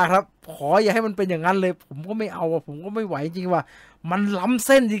นาครับขออย่าให้มันเป็นอย่างนั้นเลยผมก็ไม่เอาผมก็ไม่ไหวจริงว่ามันล้ำเ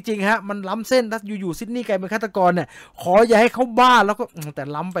ส้นจริงๆฮะมันล้ำเส้นถ้าอยู่ๆซิดนีย์กลายเป็นฆาตกรเนี่ยขออย่าให้เขาบ้าแล้วก็แต่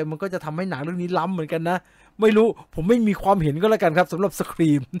ล้ำไปมันก็จะทำให้หนังเรื่องนี้ล้ำเหมือนกันนะไม่รู้ผมไม่มีความเห็นก็แล้วกันครับสำหรับสค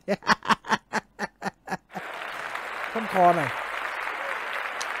รีมต้นคอหน่อย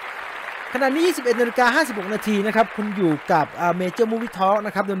ขณะนี้ 21:56 นาทีนะครับคุณอยู่กับMajor Movie Talk น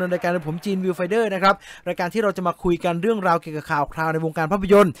ะครับดำเนินรายการโดยผมจีนวิวไฟเดอร์นะครับรายการที่เราจะมาคุยกันเรื่องราวเกี่ยวกับข่าวคราวในวงการภาพ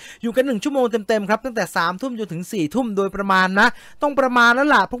ยนตร์อยู่กัน1ชั่วโมงเต็มๆครับตั้งแต่ 3 ทุ่มจนถึง 4 ทุ่มโดยประมาณนะต้องประมาณแล้ว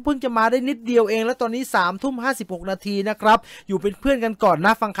ล่ะเพิ่งจะมาได้นิดเดียวเองแล้วตอนนี้ 3 ทุ่ม 56 นาทีนะครับอยู่เป็นเพื่อนกันก่อนน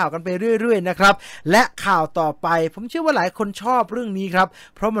ะฟังข่าวกันไปเรื่อยๆนะครับและข่าวต่อไปผมเชื่อว่าหลายคนชอบเรื่องนี้ครับ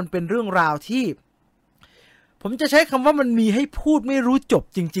เพราะมันเป็นเรื่องราวที่ผมจะใช้คำว่ามันมีให้พูดไม่รู้จบ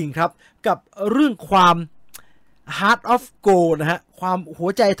จริงๆครับกับเรื่องความ Heart of Gold นะฮะความหัว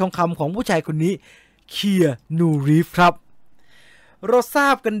ใจทองคำของผู้ชายคนนี้เคียนูรีฟครับเราทรา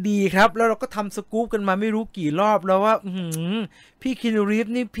บกันดีครับแล้วเราก็ทำสกู๊ปกันมาไม่รู้กี่รอบแล้วว่าพี่เคียนูรีฟ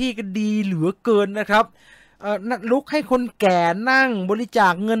นี่พี่ก็ดีเหลือเกินนะครับลุกให้คนแก่นั่งบริจา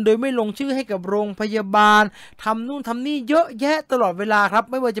คเงินโดยไม่ลงชื่อให้กับโรงพยาบาลทำนู่นทำนี่เยอะแยะตลอดเวลาครับ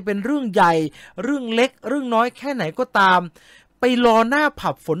ไม่ว่าจะเป็นเรื่องใหญ่เรื่องเล็กเรื่องน้อยแค่ไหนก็ตาม ไปรอหน้าผั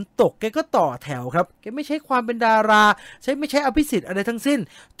บฝนตกแกก็ต่อแถวครับแกไม่ใช้ความเป็นดาราไม่ใช้อภิสิทธิ์อะไรทั้งสิ้น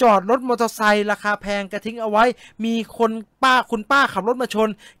จอดรถมอเตอร์ไซค์ราคาแพงแกทิ้งเอาไว้มีคุณป้าขับรถมาชน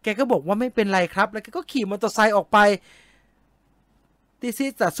แกก็บอกว่าไม่เป็นไรครับแล้วแกก็ขี่มอเตอร์ไซค์ออกไปThis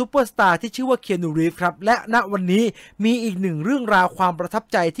is a superstar ที่ชื่อว่าเคียนู รีฟส์ครับและณวันนี้มีอีกหนึ่งเรื่องราวความประทับ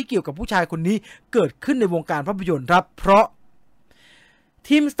ใจที่เกี่ยวกับผู้ชายคนนี้เกิดขึ้นในวงการภาพยนตร์ครับเพราะ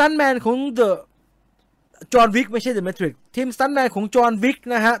ทีมสตันท์แมนของจอห์นวิกไม่ใช่ The Matrix ทีมสตันท์แมนของจอห์นวิก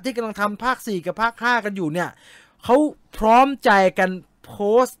นะฮะที่กำลังทำภาค4กับภาค5กันอยู่เนี่ยเขาพร้อมใจกันโพ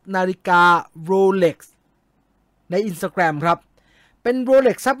สต์นาฬิกา Rolex ใน Instagram ครับเป็น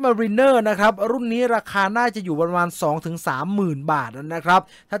Rolex Submariner นะครับรุ่นนี้ราคาน่าจะอยู่ประมาณ 2-3 หมื่นบาทนะครับ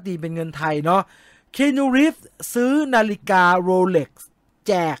ถ้าตีเป็นเงินไทยเนาะเคียนู รีฟส์ซื้อนาฬิกา Rolex แ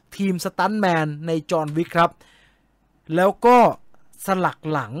จกทีมสตันท์แมนในจอห์นวิกครับแล้วก็สลัก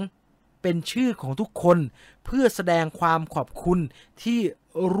หลังเป็นชื่อของทุกคนเพื่อแสดงความขอบคุณที่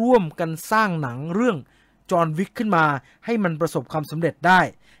ร่วมกันสร้างหนังเรื่องจอห์นวิกขึ้นมาให้มันประสบความสำเร็จได้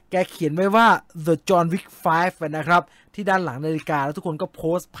แกเขียนไว้ว่า The John Wick 5 นะครับที่ด้านหลังนาฬิกาแล้วทุกคนก็โพ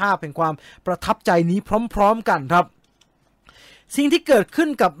สต์ภาพแห่งความประทับใจนี้พร้อมๆกันครับสิ่งที่เกิดขึ้น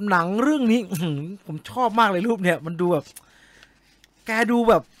กับหนังเรื่องนี้ผมชอบมากเลยรูปเนี่ยมันดูแบบแกดู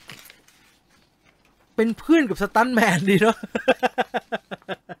แบบเป็นเพื่อนกับสตันท์แมนดีเนาะ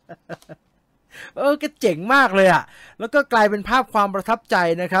แกเจ๋งมากเลยอะแล้วก็กลายเป็นภาพความประทับใจ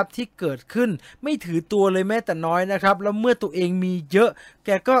นะครับที่เกิดขึ้นไม่ถือตัวเลยแม้แต่น้อยนะครับแล้วเมื่อตัวเองมีเยอะแก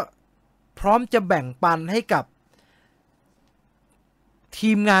ก็พร้อมจะแบ่งปันให้กับ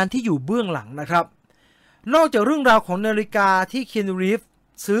ทีมงานที่อยู่เบื้องหลังนะครับนอกจากเรื่องราวของนาฬิกาที่เคียนู รีฟส์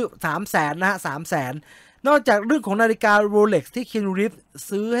ซื้อ 300,000 นะฮะ 300,000 นอกจากเรื่องของนาฬิกา Rolex ที่เคียนู รีฟส์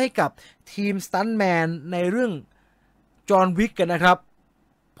ซื้อให้กับทีมสตันท์แมนในเรื่องจอห์นวิกกันนะครับ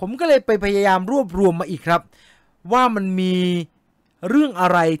ผมก็เลยไปพยายามรวบรวมมาอีกครับว่ามันมีเรื่องอะ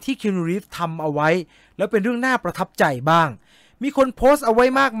ไรที่เคียนู รีฟส์ทำเอาไว้แล้วเป็นเรื่องน่าประทับใจบ้างมีคนโพสต์เอาไว้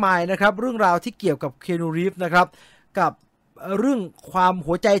มากมายนะครับเรื่องราวที่เกี่ยวกับเคียนู รีฟส์นะครับกับเรื่องความ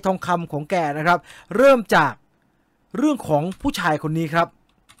หัวใจทองคำของแกนะครับเริ่มจากเรื่องของผู้ชายคนนี้ครับ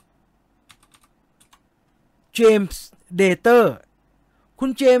เจมส์เดเตอร์คุณ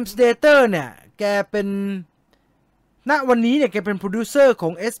เจมส์เดเตอร์เนี่ยแกเป็นณวันนี้เนี่ยแกเป็นโปรดิวเซอร์ขอ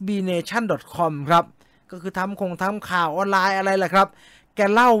ง sbnation.com ครับก็คือทำข่าวออนไลน์อะไรแหละครับแก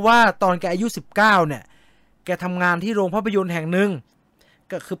เล่าว่าตอนแกอายุ19เนี่ยแกทำงานที่โรงภาพยนตร์แห่งหนึ่ง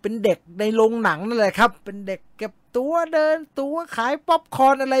ก็คือเป็นเด็กในโรงหนังนั่นแหละครับเป็นเด็กเก็บตัวเดินตัวขายป๊อปคอ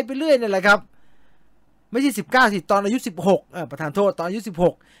ร์นอะไรไปเรื่อยนั่นแหละครับไม่ใช่19สิตอนอายุ16ประธานโทษตอนอายุ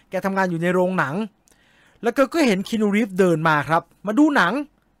16แกทำงานอยู่ในโรงหนังแล้วก็เห็นคีนู รีฟส์เดินมาครับมาดูหนัง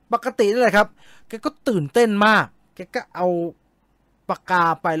ปกตินั่นแหละครับแกก็ตื่นเต้นมากแกก็เอาปากกา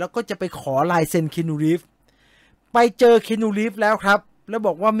ไปแล้วก็จะไปขอลายเซ็นคีนู รีฟส์ไปเจอคีนู รีฟส์แล้วครับแล้วบ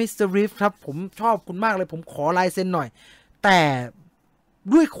อกว่ามิสเตอร์ รีฟส์ครับผมชอบคุณมากเลยผมขอลายเซ็นหน่อยแต่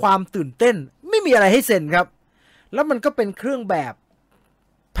ด้วยความตื่นเต้นไม่มีอะไรให้เซ็นครับแล้วมันก็เป็นเครื่องแบบ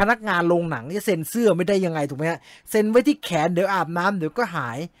พนักงานโรงหนังจะเซ็นเสื้อไม่ได้ยังไงถูกไหมฮะเซ็นไว้ที่แขนเดี๋ยวอาบน้ำเดี๋ยวก็หา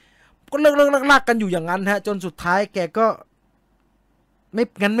ยก็เลิกลากกันอยู่อย่างนั้นฮะจนสุดท้ายแกก็ไม่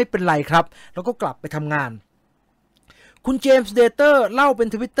เป็นไรครับแล้วก็กลับไปทำงานคุณเจมส์เดเตอร์เล่าเป็น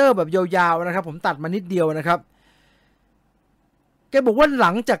Twitter แบบยาวๆนะครับผมตัดมานิดเดียวนะครับแกบอกว่าห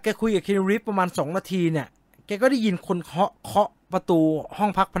ลังจากแกคุยกับเคียนู รีฟส์ประมาณ2นาทีเนี่ยแกก็ได้ยินคนเคาะประตูห้อ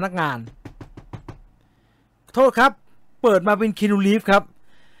งพักพนักงานโทษครับเปิดมาเป็นเคียนู รีฟส์ครับ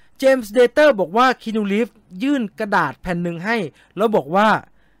เจมส์เดเตอร์บอกว่าเคียนู รีฟส์ยื่นกระดาษแผ่นหนึ่งให้แล้วบอกว่า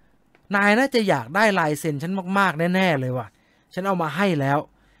นายน่าจะอยากได้ลายเซ็นฉันมากๆแน่ๆเลยว่ะฉันเอามาให้แล้ว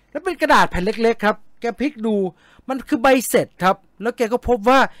เป็นกระดาษแผ่นเล็กๆครับแกพลิกดูมันคือใบเสร็จครับแล้วแกก็พบ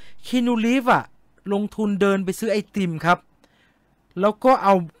ว่าคีนู รีฟส์ลงทุนเดินไปซื้อไอติมครับแล้วก็เอ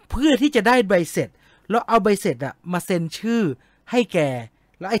าเพื่อที่จะได้ใบเสร็จแล้วเอาใบเสร็จมาเซ็นชื่อให้แก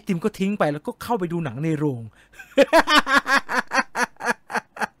แล้วไอติมก็ทิ้งไปแล้วก็เข้าไปดูหนังในโรง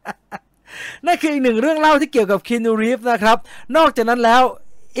นั่นคืออีกหนึ่งเรื่องเล่าที่เกี่ยวกับคีนู รีฟส์นะครับนอกจากนั้นแล้ว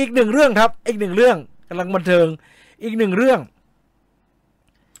อีกหนึ่งเรื่องครับอีกหนึ่งเรื่องกำลังบันเทิงอีกหนึ่งเรื่อง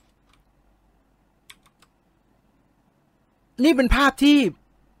นี่เป็นภาพที่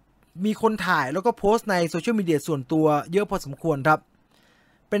มีคนถ่ายแล้วก็โพสต์ในโซเชียลมีเดียส่วนตัวเยอะพอสมควรครับ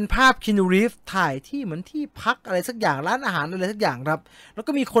เป็นภาพคีนู รีฟส์ถ่ายที่เหมือนที่พักอะไรสักอย่างร้านอาหารอะไรสักอย่างครับแล้ว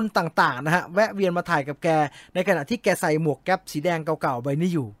ก็มีคนต่างๆนะฮะแวะเวียนมาถ่ายกับแกในขณะที่แกใส่หมวกแก๊ปสีแดงเก่าๆใบนี้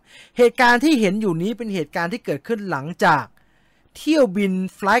อยู่เหตุการณ์ที่เห็นอยู่นี้เป็นเหตุการณ์ที่เกิดขึ้นหลังจากเที่ยวบิน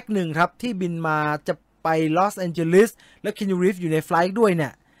ไฟล์หนึ่งครับที่บินมาจะไปลอสแอนเจลิสและคีนู รีฟส์อยู่ในไฟล์ด้วยเนี่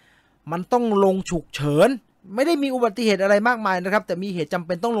ยมันต้องลงฉุกเฉิน ไม่ได้มีอุบัติเหตุอะไรมากมายนะครับแต่มีเหตุจำเ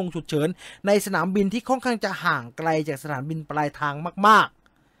ป็นต้องลงฉุกเฉินในสนามบินที่ค่อนข้างจะห่างไกลจากสนามบินปลายทางมาก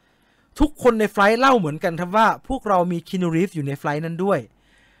ๆทุกคนในไฟล์เล่าเหมือนกันครับว่าพวกเรามีคีนูรีฟอยู่ในไฟล์นั้นด้วย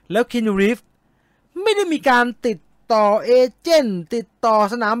แล้วคีนูรีฟไม่ได้มีการติดต่อเอเจนต์ติดต่อ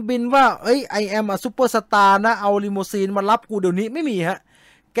สนามบินว่าไอแอมซูเปอร์สตาร์นะเอาลิมูซีนมารับกูเดี๋ยวนี้ไม่มีฮะ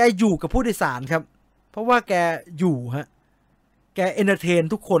แกอยู่กับผู้โดยสารครับเพราะว่าแกอยู่ฮะแกเอนเตอร์เทน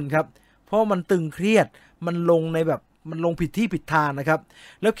ทุกคนครับเพราะมันตึงเครียดมันลงในแบบมันลงผิดที่ผิดทางนะครับ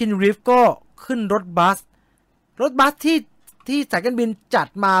แล้วคินรีฟก็ขึ้นรถบัสที่สายการบินจัด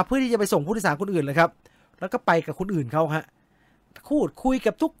มาเพื่อที่จะไปส่งผู้โดยสารคนอื่นเลยครับแล้วก็ไปกับคนอื่นเขาฮะพูดคุย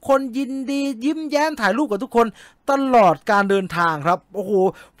กับทุกคนยินดียิ้มแย้มถ่ายรูปกับทุกคนตลอดการเดินทางครับโอ้โห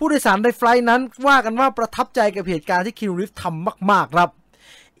ผู้โดยสารในไฟล์นั้นว่ากันว่าประทับใจกับเหตุการณ์ที่คินรีฟทำมากๆครับ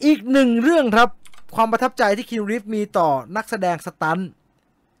อีกหนึ่งเรื่องครับความประทับใจที่คินรีฟมีต่อนักแสดงสตันท์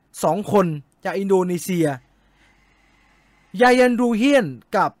2 คนจากอินโดนีเซียยายันรูเฮียน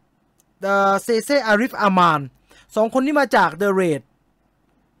กับเซเซอาริฟอามาน2 คนนี้มาจากเดอะเรด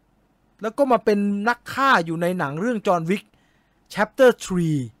แล้วก็มาเป็นนักฆ่าอยู่ในหนังเรื่องจอห์นวิก Chapter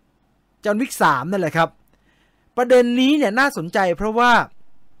 3 จอห์นวิก 3นั่นแหละครับประเด็นนี้เนี่ยน่าสนใจเพราะว่า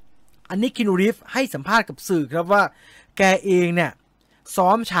อันนี้คินูรีฟให้สัมภาษณ์กับสื่อครับว่าแกเองเนี่ยซ้อ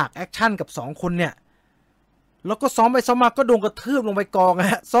มฉากแอคชั่นกับ2 คนเนี่ยแล้วก็ซ้อมไปซ้อมมาก็โดนกระทืบลงไปกอง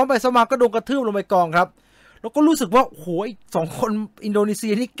ฮะซ้อมไปซ้อมมาก็โดนกระทืบลงไปกองครับแล้วก็รู้สึกว่าโหย2 คนอินโดนีเซี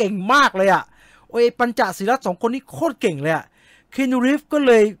ยนี่เก่งมากเลยอ่ะโอ้ยปัญจศิรัตน์2 คนนี้โคตรเก่งเลยอ่ะคินูรีฟก็เ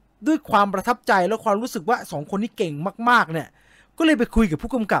ลยด้วยความประทับใจและความรู้สึกว่า2 คนนี้เก่งมากๆเนี่ยก็เลยไปคุยกับ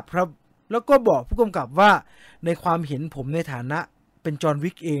ผู้กำกับครับแล้วก็บอกผู้กำกับว่าในความเห็นผมในฐานะเป็นจอห์นวิ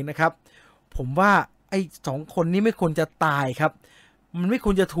กเองนะครับผมว่าไอ้2 คนนี้ไม่ควรจะตายครับมันไม่ค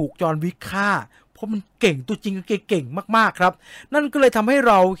วรจะถูกจอห์นวิกฆ่าเพราะมันเก่งตัวจริงเก่งมากๆครับนั่นก็เลยทำให้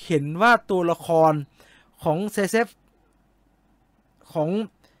เราเห็นว่าตัวละครของเซเซฟของ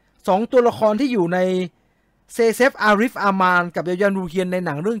2 ตัวละครที่อยู่ในเซเซฟอาริฟอามานกับยายันรูเฮียนในห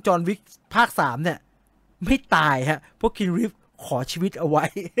นังเรื่องจอห์นวิกภาค 3เนี่ยไม่ตายฮะเพราะคินรีฟขอชีวิตเอาไว้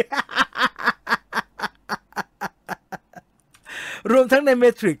รวมทั้งในเม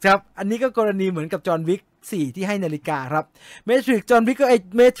ทริกซ์ครับอันนี้ก็กรณีเหมือนกับจอห์นวิก 4ที่ให้นาฬิกาครับเมทริกซ์จอห์นวิกก็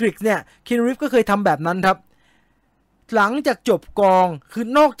เมทริกซ์เนี่ยคินรีฟก็เคยทำแบบนั้นครับหลังจากจบกองคือ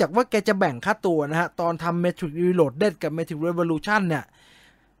นอกจากว่าแกจะแบ่งค่าตัวนะฮะตอนทำ Matrix Reloaded กับ Matrix Revolution เนี่ย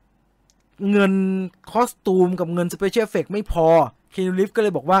เงินคอสตูมกับเงิน Special Effect ไม่พอคินูรีฟก็เล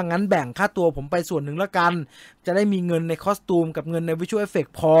ยบอกว่างั้นแบ่งค่าตัวผมไปส่วนหนึ่งละกันจะได้มีเงินในคอสตูมกับเงินใน Visual Effect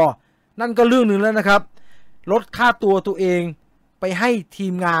พอนั่นก็เรื่องนึงแล้วนะครับลดค่าตัวเองไปให้ที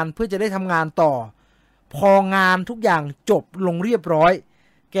มงานเพื่อจะได้ทำงานต่อพองานทุกอย่างจบลงเรียบร้อย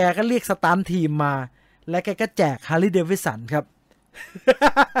แกก็เรียกสตันท์ทีมมาและแกก็แจกฮาร์ลีย์เดวิสันครับ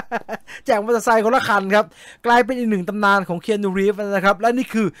แจกมอเตอร์ไซค์คนละคันครับกลายเป็นอีก1 ตำนานของเคียนูรีฟนะครับและนี่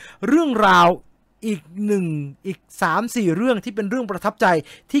คือเรื่องราวอีก 3-4 เรื่องที่เป็นเรื่องประทับใจ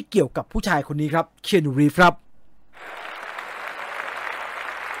ที่เกี่ยวกับผู้ชายคนนี้ครับเคียนูรีฟครับ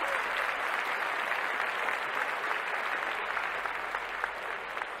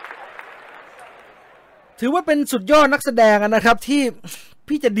ถือว่าเป็นสุดยอดนักแสดงนะครับที่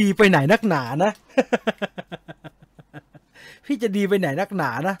พี่จะดีไปไหนนักหนานะ พี่จะดีไปไหนนักหนา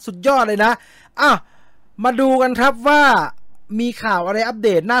นะสุดยอดเลยนะมาดูกันครับว่ามีข่าวอะไรอัปเด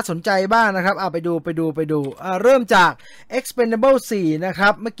ตน่าสนใจบ้างนะครับไปดูเริ่มจาก Expendable 4 นะครั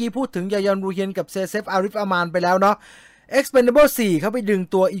บเมื่อกี้พูดถึงยายันรูเฮียนกับเซเซฟอาริฟอามานไปแล้วเนาะ Expendable 4 เขาไปดึง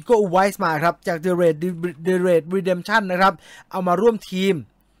ตัวอีโกอูไวส์มาครับจาก The Red Redemption นะครับเอามาร่วมทีม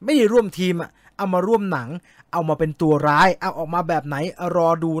ไม่ได้ร่วมทีมเอามาร่วมหนังเอามาเป็นตัวร้ายเอาออกมาแบบไหนรอ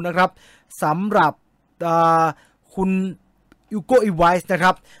ดูนะครับสำหรับคุณอีโกอูไวส์นะค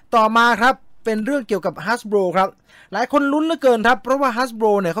รับต่อมาครับเป็นเรื่องเกี่ยวกับ Hasbro ครับหลายคนลุ้นเหลือเกินครับเพราะว่า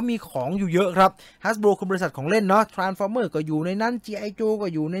Hasbro เนี่ยเขามีของอยู่เยอะครับ Hasbro คือบริษัทของเล่นเนาะ Transformer ก็อยู่ในนั้น G.I. Joe ก็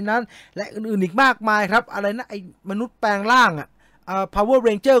อยู่ในนั้นและอื่นๆอีกมากมายครับอะไรนะไอ้มนุษย์แปลงร่างPower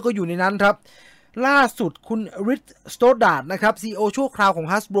Ranger ก็อยู่ในนั้นครับล่าสุดคุณริชสโตดาร์ดนะครับ CEO ชั่วคราวของ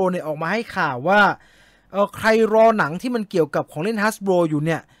Hasbro เนี่ยออกมาให้ข่าวว่าใครรอหนังที่มันเกี่ยวกับของเล่น Hasbro อยู่เ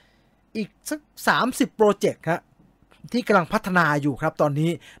นี่ยอีกสัก30 โปรเจกต์ครับที่กำลังพัฒนาอยู่ครับตอนนี้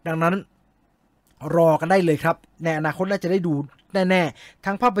ดังนั้นรอกันได้เลยครับในอนาคตน่าจะได้ดูแน่ๆ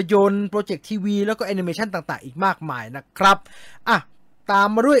ทั้งภาพยนตร์โปรเจกต์ทีวีแล้วก็แอนิเมชันต่างๆอีกมากมายนะครับตาม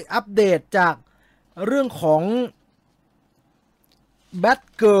มาด้วยอัปเดตจากเรื่องของ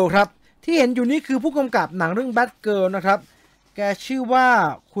Batgirl ครับที่เห็นอยู่นี้คือผู้กำกับหนังเรื่อง Batgirl นะครับแกชื่อว่า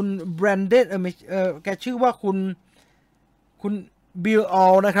คุณแบรนเดนแกชื่อว่าคุณบิลออ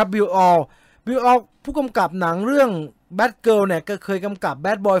ลนะครับบิลออล วิลออกผู้กำกับหนังเรื่อง Bad Girl เนี่ยก็เคยกำกับ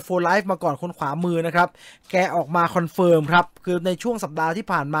Bad Boy for Life มาก่อนคนขวามือนะครับแกออกมาคอนเฟิร์มครับคือในช่วงสัปดาห์ที่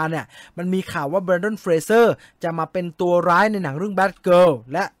ผ่านมาเนี่ยมันมีข่าวว่า Brendan Fraser จะมาเป็นตัวร้ายในหนังเรื่อง Bad Girl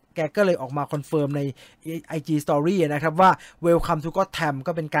และแกก็เลยออกมาคอนเฟิร์มใน IG Story นะครับว่า Welcome to Gotham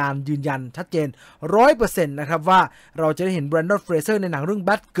ก็เป็นการยืนยันชัดเจน 100% นะครับว่าเราจะได้เห็น Brendan Fraser ในหนังเรื่อง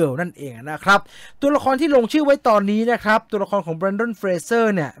Bad Girl นั่นเองนะครับตัวละครที่ลงชื่อไว้ตอนนี้นะครับตัวละครของ Brendan Fraser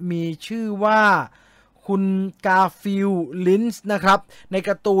เนี่ยมีชื่อว่าคุณกาฟิลลินส์นะครับในก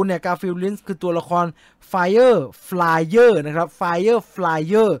าร์ตูนเนี่ยกาฟิลลินส์คือตัวละคร Fire Flyer นะครับ Fire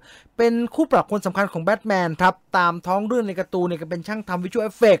Flyer เป็นคู่ปรับคนสำคัญของแบทแมนครับตามท้องเรื่องในการ์ตูนเนี่ยก็เป็นช่างทำวิชวลเอ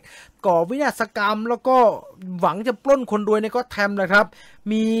ฟเฟกต์ก่อวินาศกรรมแล้วก็หวังจะปล้นคนรวยในก็แทมนะครับ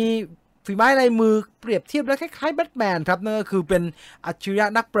มีฝีไม้ลายมือเปรียบเทียบแล้วคล้ายๆแบทแมนครับนั่นก็คือเป็นอัจฉริยะ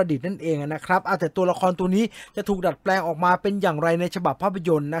นักประดิษฐ์นั่นเองนะครับแต่ตัวละครตัวนี้จะถูกดัดแปลงออกมาเป็นอย่างไรในฉบับภาพย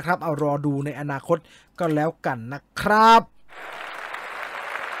นตร์นะครับเอารอดูในอนาคตก็แล้วกันนะครับ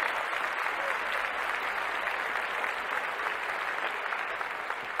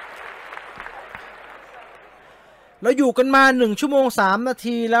เราอยู่กันมา1 ชั่วโมง 3 นา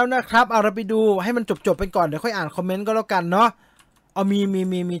ทีแล้วนะครับเอาเราไปดูให้มันจบๆไปก่อนเดี๋ยวค่อยอ่านคอมเมนต์ก็แล้วกันเนาะเอา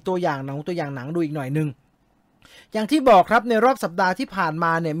มีตัวอย่างหนังดูอีกหน่อยนึงอย่างที่บอกครับในรอบสัปดาห์ที่ผ่านม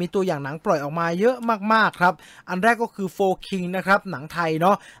าเนี่ยมีตัวอย่างหนังปล่อยออกมาเยอะมากๆครับอันแรกก็คือ Four King นะครับหนังไทยเน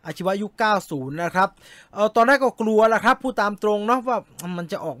าะอาชีวะยุค 90 นะครับตอนแรกก็กลัวแหละครับพูดตามตรงเนาะว่ามัน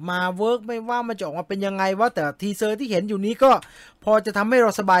จะออกมาเวิร์กไม่ว่ามันจะออกมาเป็นยังไงว่าแต่ทีเซอร์ที่เห็นอยู่นี้ก็พอจะทำให้เร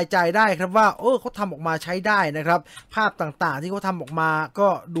าสบายใจได้ครับว่าเขาทำออกมาใช้ได้นะครับภาพต่างๆที่เขาทำออกมาก็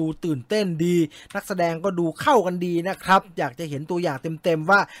ดูตื่นเต้นดีนักแสดงก็ดูเข้ากันดีนะครับอยากจะเห็นตัวอย่างเต็มๆ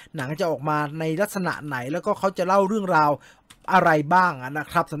ว่าหนังจะออกมาในลักษณะไหนแล้วก็เขาจะเล่าเรื่องราวอะไรบ้างนะ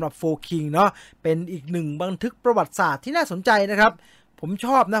ครับสำหรับ Four King เนาะเป็นอีกหนึ่งบันทึกประวัติศาสตร์ที่น่าสนใจนะครับผมช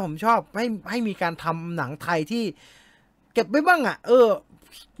อบให้มีการทำหนังไทยที่เก็บไว้บ้าง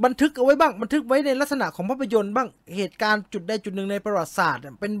บันทึกเอาไว้บ้างบันทึกไว้ในลักษณะของภาพยนตร์บ้างเหตุการณ์จุดใดจุดหนึ่งในประวัติศาสตร์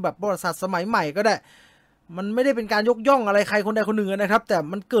เป็นแบบประวัติศาสตร์สมัยใหม่ก็ได้มันไม่ได้เป็นการยกย่องอะไรใครคนใดคนหนึ่งนะครับแต่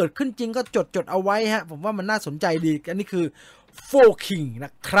มันเกิดขึ้นจริงก็จดเอาไว้ฮะผมว่ามันน่าสนใจดีอันนี้คือ Four King น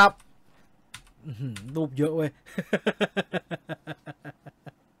ะครับรูปเยอะเว้ย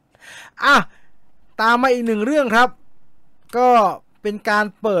ตามมาอีกหนึ่งเรื่องครับก็เป็นการ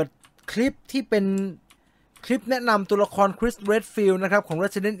เปิดคลิปที่เป็นคลิปแนะนำตัวละครคริส เรดฟิลด์นะครับของ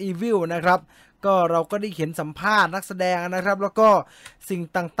Resident Evil นะครับก็เราก็ได้เห็นสัมภาษณ์นักแสดงนะครับแล้วก็สิ่ง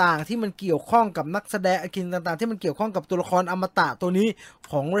ต่างๆที่มันเกี่ยวข้องกับนักแสดงสิ่งต่างๆที่มันเกี่ยวข้องกับตัวละครอมตะตัวนี้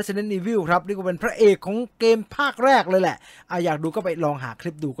ของ Resident Evil ครับนี่ก็เป็นพระเอกของเกมภาคแรกเลยแหละอยากดูก็ไปลองหาคลิ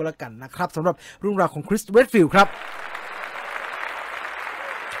ปดูก็แล้วกันนะครับสำหรับเรื่องราวของคริส เรดฟิลด์ครับ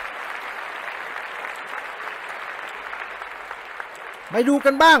ไปดู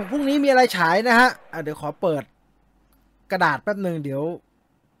กันบ้างพรุ่งนี้มีอะไรฉายนะฮะเดี๋ยวขอเปิดกระดาษแป๊บนึงเดี๋ยว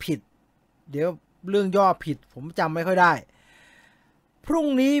ผิดเดี๋ยวเรื่องย่อผิดผมจำไม่ค่อยได้พรุ่ง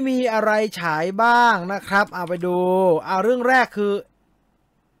นี้มีอะไรฉายบ้างนะครับไปดูเรื่องแรกคือ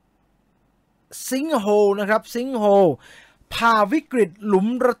ซิงโฮนะครับซิงโฮพาวิกฤตหลุม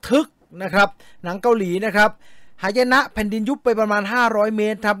ระทึกนะครับหนังเกาหลีนะครับหายนะแผ่นดินยุบไปประมาณ500 เม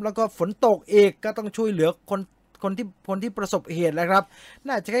ตรครับแล้วก็ฝนตกเอกก็ต้องช่วยเหลือคนที่ประสบเหตุแล้วครับ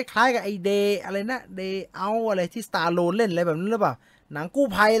น่าจะคล้ายๆกับไอเดย์อะไรนะเดย์เอาอะไรที่สตาร์โลนเล่นอะไรแบบนั้นหรือเปล่าหนังกู้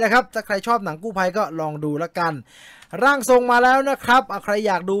ภัยนะครับถ้าใครชอบหนังกู้ภัยก็ลองดูแล้วกันร่างทรงมาแล้วนะครับใครอ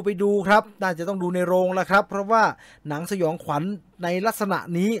ยากดูไปดูครับน่าจะต้องดูในโรงแล้วครับเพราะว่าหนังสยองขวัญในลักษณะ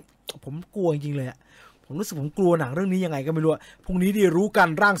นี้ผมกลัวจริงๆเลยผมรู้สึกผมกลัวหนังเรื่องนี้ยังไงก็ไม่รู้พรุ่งนี้ได้รู้กัน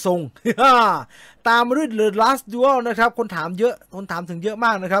ร่างทรง ตามมาด้วย The Last Duel นะครับคนถามถึงเยอะม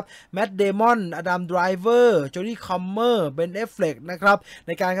ากนะครับแมทเดมอนอดัมไดรเวอร์จอรี่คอมเมอร์เบนเอฟเฟลกนะครับใ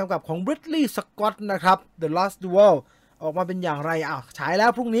นการกำกับของบริดลีย์สก็อตนะครับ The Last Duel ออกมาเป็นอย่างไรฉายแล้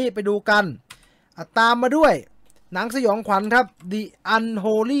วพรุ่งนี้ไปดูกันตามมาด้วยหนังสยองขวัญครับ The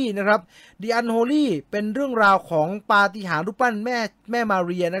Unholy นะครับ The Unholy เป็นเรื่องราวของปาฏิหาริย์รูปปั้นแม่มาเ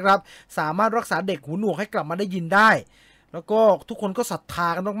รียนะครับสามารถรักษาเด็กหูหนวกให้กลับมาได้ยินได้แล้วก็ทุกคนก็ศรัทธา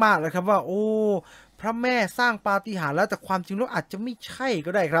กันมากๆเลยครับว่าพระแม่สร้างปาฏิหาริย์แล้วแต่ความจริงแล้วอาจจะไม่ใช่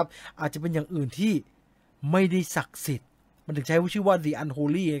ก็ได้ครับอาจจะเป็นอย่างอื่นที่ไม่ได้ศักดิ์สิทธิ์มันถึงใช้ชื่อว่า The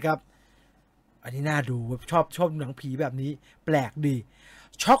Unholy ครับอันนี้น่าดูชอบหนังผีแบบนี้แปลกดี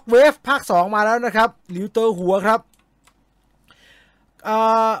ช็อคเวฟภาค 2มาแล้วนะครับหลิวเตอร์หัวครับ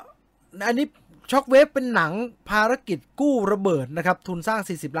อันนี้ช็อคเวฟเป็นหนังภารกิจกู้ระเบิดนะครับทุนสร้าง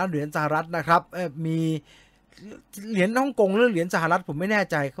40 ล้านเหรียญสหรัฐนะครับมีเหรียญฮ่องกงหรือเหรียญสหรัฐผมไม่แน่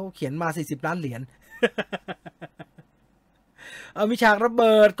ใจเขาเขียนมา40 ล้านเหรียญ มีฉากระเ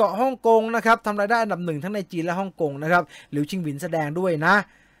บิดเกาะฮ่องกงนะครับทำรายได้อันดับ 1ทั้งในจีนและฮ่องกงนะครับหลิวชิงหวินแสดงด้วยนะ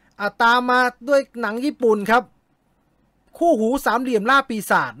ตามมาด้วยหนังญี่ปุ่นครับคู่หูสามเหลี่ยมล่าปี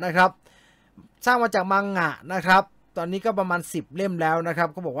ศาจนะครับสร้างมาจากมังงะนะครับตอนนี้ก็ประมาณ10เล่มแล้วนะครับ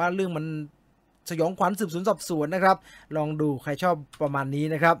ก็บอกว่าเรื่องมันสยองขวัญสืบสวนสอบสวนนะครับลองดูใครชอบประมาณนี้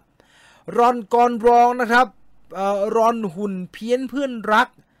นะครับรอนกอนรองนะครับรอนหุ่นเพี้ยนเพื่อนรัก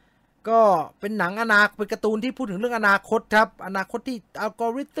ก็เป็นหนังเป็นการ์ตูนที่พูดถึงเรื่องอนาคตครับอนาคตที่อัลกอ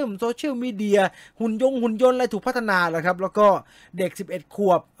ริทึมโซเชียลมีเดียหุ่นยนต์อะไรถูกพัฒนาแล้วครับแล้วก็เด็ก11ข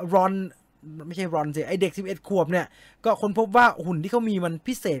วบรอนไม่ใช่รอนสิไอเด็ก11ขวบเนี่ยก็ค้นพบว่าหุ่นที่เขามีมัน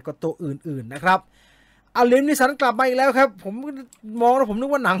พิเศษกว่าตัวอื่นๆนะครับเลมนิสันกลับมาอีกแล้วครับผมมองแล้วผมนึก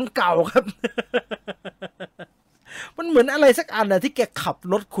ว่าหนังเก่าครับ มันเหมือนอะไรสักอันน่ะที่แกขับ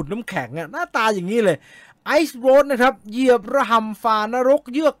รถขุดน้ำแข็งหน้าตาอย่างนี้เลยไอซ์โรดนะครับเหยียบระหำฝ่านรก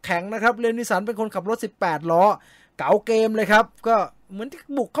เยือกแข็งนะครับเลมนิสันเป็นคนขับรถ18ล้อเก๋าเกมเลยครับก็เหมือนที่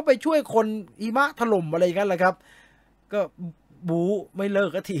บุกเข้าไปช่วยคนหิมะถล่มอะไรอย่างนั้นแหละครับก็บูไม่เลิก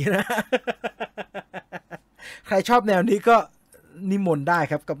ทีนะ ใครชอบแนวนี้ก็นิมนต์ได้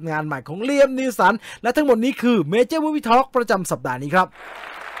ครับกับงานใหม่ของเลียมนิสันและทั้งหมดนี้คือเมเจอร์มูฟวี่ทอล์กประจำสัปดาห์นี้ครับ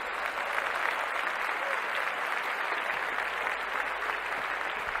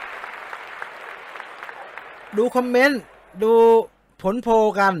ดูคอมเมนต์ดูผลโพล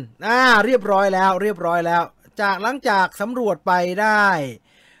กันเรียบร้อยแล้วจากหลังจากสำรวจไปได้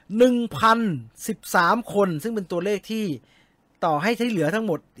 1,013 คนซึ่งเป็นตัวเลขที่ต่อให้ที่เหลือทั้ง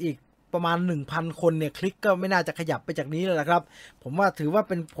หมดอีกประมาณ 1,000 คนเนี่ยคลิกก็ไม่น่าจะขยับไปจากนี้แล้วครับผมว่าถือว่า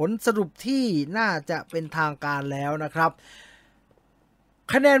เป็นผลสรุปที่น่าจะเป็นทางการแล้วนะครับ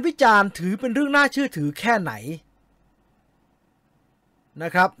คะแนนวิจารณ์ถือเป็นเรื่องน่าเชื่อถือแค่ไหนน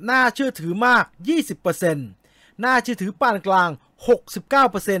ะครับน่าเชื่อถือมาก 20% น่าเชื่อถือปานกลาง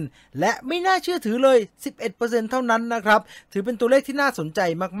 69% และไม่น่าเชื่อถือเลย 11% เท่านั้นนะครับถือเป็นตัวเลขที่น่าสนใจ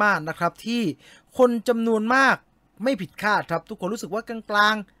มากๆนะครับที่คนจำนวนมากไม่ผิดคาดครับทุกคนรู้สึกว่ากลา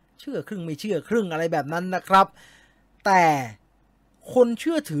งๆเชื่อครึ่งไม่เชื่อครึ่งอะไรแบบนั้นนะครับแต่คนเ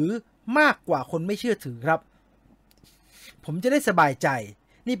ชื่อถือมากกว่าคนไม่เชื่อถือครับผมจะได้สบายใจ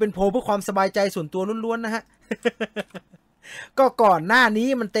นี่เป็นโพลเพื่อความสบายใจส่วนตัวล้วนๆนะฮะ ก็ก่อนหน้านี้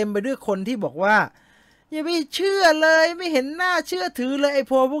มันเต็มไปด้วยคนที่บอกว่าอย่าไม่เชื่อเลยไม่เห็นน่าเชื่อถือเลยไอ้โ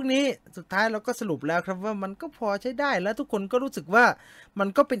พลพวกนี้สุดท้ายเราก็สรุปแล้วครับว่ามันก็พอใช้ได้แล้วทุกคนก็รู้สึกว่ามัน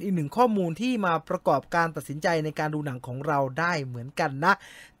ก็เป็นอีกหนึ่งข้อมูลที่มาประกอบการตัดสินใจในการดูหนังของเราได้เหมือนกันนะ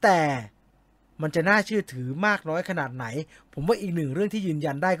แต่มันจะน่าเชื่อถือมากน้อยขนาดไหนผมว่าอีกหนึ่งเรื่องที่ยืน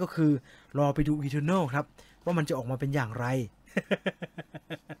ยันได้ก็คือรอไปดู Eternal ครับว่ามันจะออกมาเป็นอย่างไร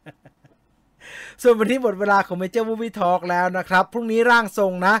ส่วนวันนี้หมดเวลาของ Major Movie Talk แล้วนะครับพรุ่งนี้ร่างทร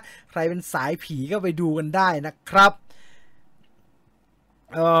งนะใครเป็นสายผีก็ไปดูกันได้นะครับ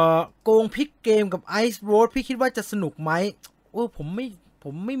โกงพลิกเกมกับ Ice Road พี่คิดว่าจะสนุกไหมผม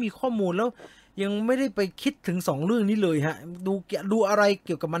ไม่มีข้อมูลแล้วยังไม่ได้ไปคิดถึง2เรื่องนี้เลยฮะดูอะไรเ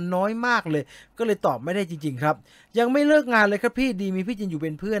กี่ยวกับมันน้อยมากเลยก็เลยตอบไม่ได้จริงๆครับยังไม่เลิกงานเลยครับพี่ดีมีพี่จินอยู่เป็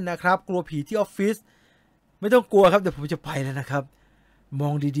นเพื่อนนะครับกลัวผีที่ออฟฟิศไม่ต้องกลัวครับเดี๋ยวผมจะไปแล้วนะครับม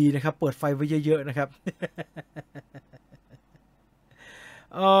องดีๆนะครับเปิดไฟไว้เยอะๆนะครับ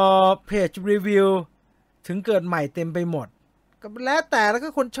เพจรีวิวถึงเกิดใหม่เต็มไปหมดก็แล้วแต่แล้วก็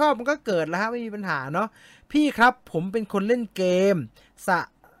คนชอบมันก็เกิดแล้วฮะไม่มีปัญหาเนาะพี่ครับผมเป็นคนเล่นเกม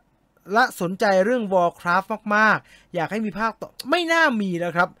และสนใจเรื่อง Warcraft มากๆอยากให้มีภาคต่อไม่น่ามีแล้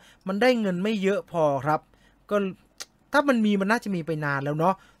วครับมันได้เงินไม่เยอะพอครับก็ถ้ามันมีมันน่าจะมีไปนานแล้วเน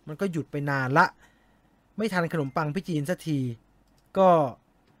าะมันก็หยุดไปนานละไม่ทันขนมปังพี่จีนสักทีก็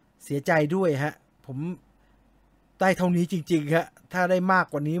เสียใจด้วยฮะผมได้เท่านี้จริงๆฮะถ้าได้มาก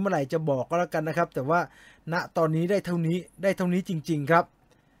กว่านี้เมื่อไหร่จะบอกก็แล้วกันนะครับแต่ว่าณตอนนี้ได้เท่านี้จริงๆครับ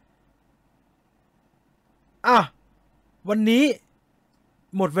วันนี้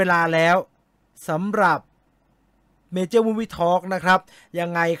หมดเวลาแล้วสำหรับ Major Movie Talk นะครับยัง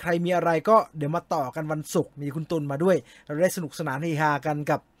ไงใครมีอะไรก็เดี๋ยวมาต่อกันวันศุกร์มีคุณตุลมาด้วยเราได้สนุกสนานเฮฮากัน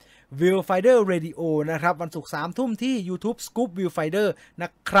กับViewfinder Radio นะครับวันศุกร์ 3 ทุ่มที่ YouTube Scoop Viewfinder นะ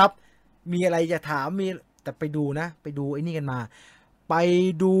ครับมีอะไรจะถามมีแต่ไปดูนะไปดูไอ้นี่กันมาไป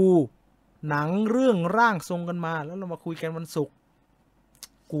ดูหนังเรื่องร่างทรงกันมาแล้วเรามาคุยกันวันศุกร์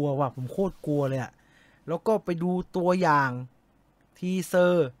กลัวว่ะผมโคตรกลัวเลยอะแล้วก็ไปดูตัวอย่างทีเซอ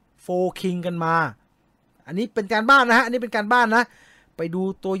ร์โฟคิงกันมาอันนี้เป็นการบ้านนะฮะอันนี้เป็นการบ้านนะไปดู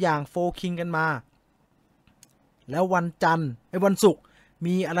ตัวอย่างโฟคิงกันมาแล้ววันศุกร์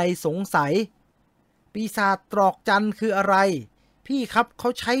มีอะไรสงสัยปีศาจตรอกจันคืออะไรพี่ครับเขา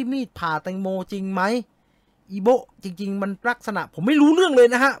ใช้มีดผ่าแตงโมจริงไหมอีโบจริงๆมันลักษณะผมไม่รู้เรื่องเลย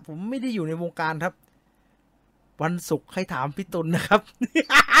นะฮะผมไม่ได้อยู่ในวงการครับวันศุกร์ให้ถามพี่ตุลนะครับ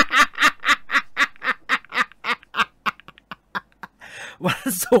วัน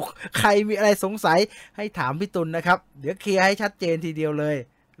ศุกร์ใครมีอะไรสงสัยให้ถามพี่ตุลนะครับเดี๋ยวเคลียร์ให้ชัดเจนทีเดียวเลย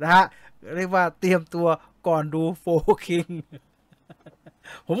นะฮะเรียกว่าเตรียมตัวก่อนดูโฟคิง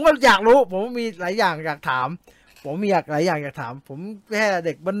ผมก็อยากรู้ผมมีหลายอย่างอยากถามผมมีหลายอย่างอยากถามผมแค่เ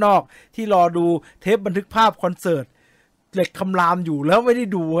ด็กบ้านนอกที่รอดูเทปบันทึกภาพคอนเสิร์ตเหล็กคำรามอยู่แล้วไม่ได้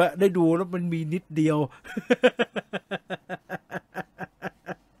ดูฮะได้ดูแล้วมันมีนิดเดียว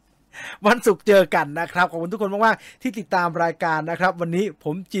วันศุกร์เจอกันนะครับขอบคุณทุกคนมากๆที่ติดตามรายการนะครับวันนี้ผ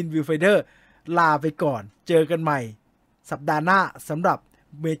มจินวิวไฟเดอร์ลาไปก่อนเจอกันใหม่สัปดาห์หน้าสำหรับ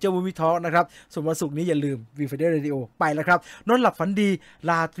เมเจอร์วูมิทอล์กนะครับส่วนวันศุกร์นี้อย่าลืมวิวไฟเดอร์เรดิโอไปแล้วครับนอนหลับฝันดี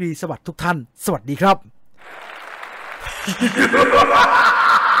ราตรีสวัสดิ์ทุกท่านสวัสดีครับ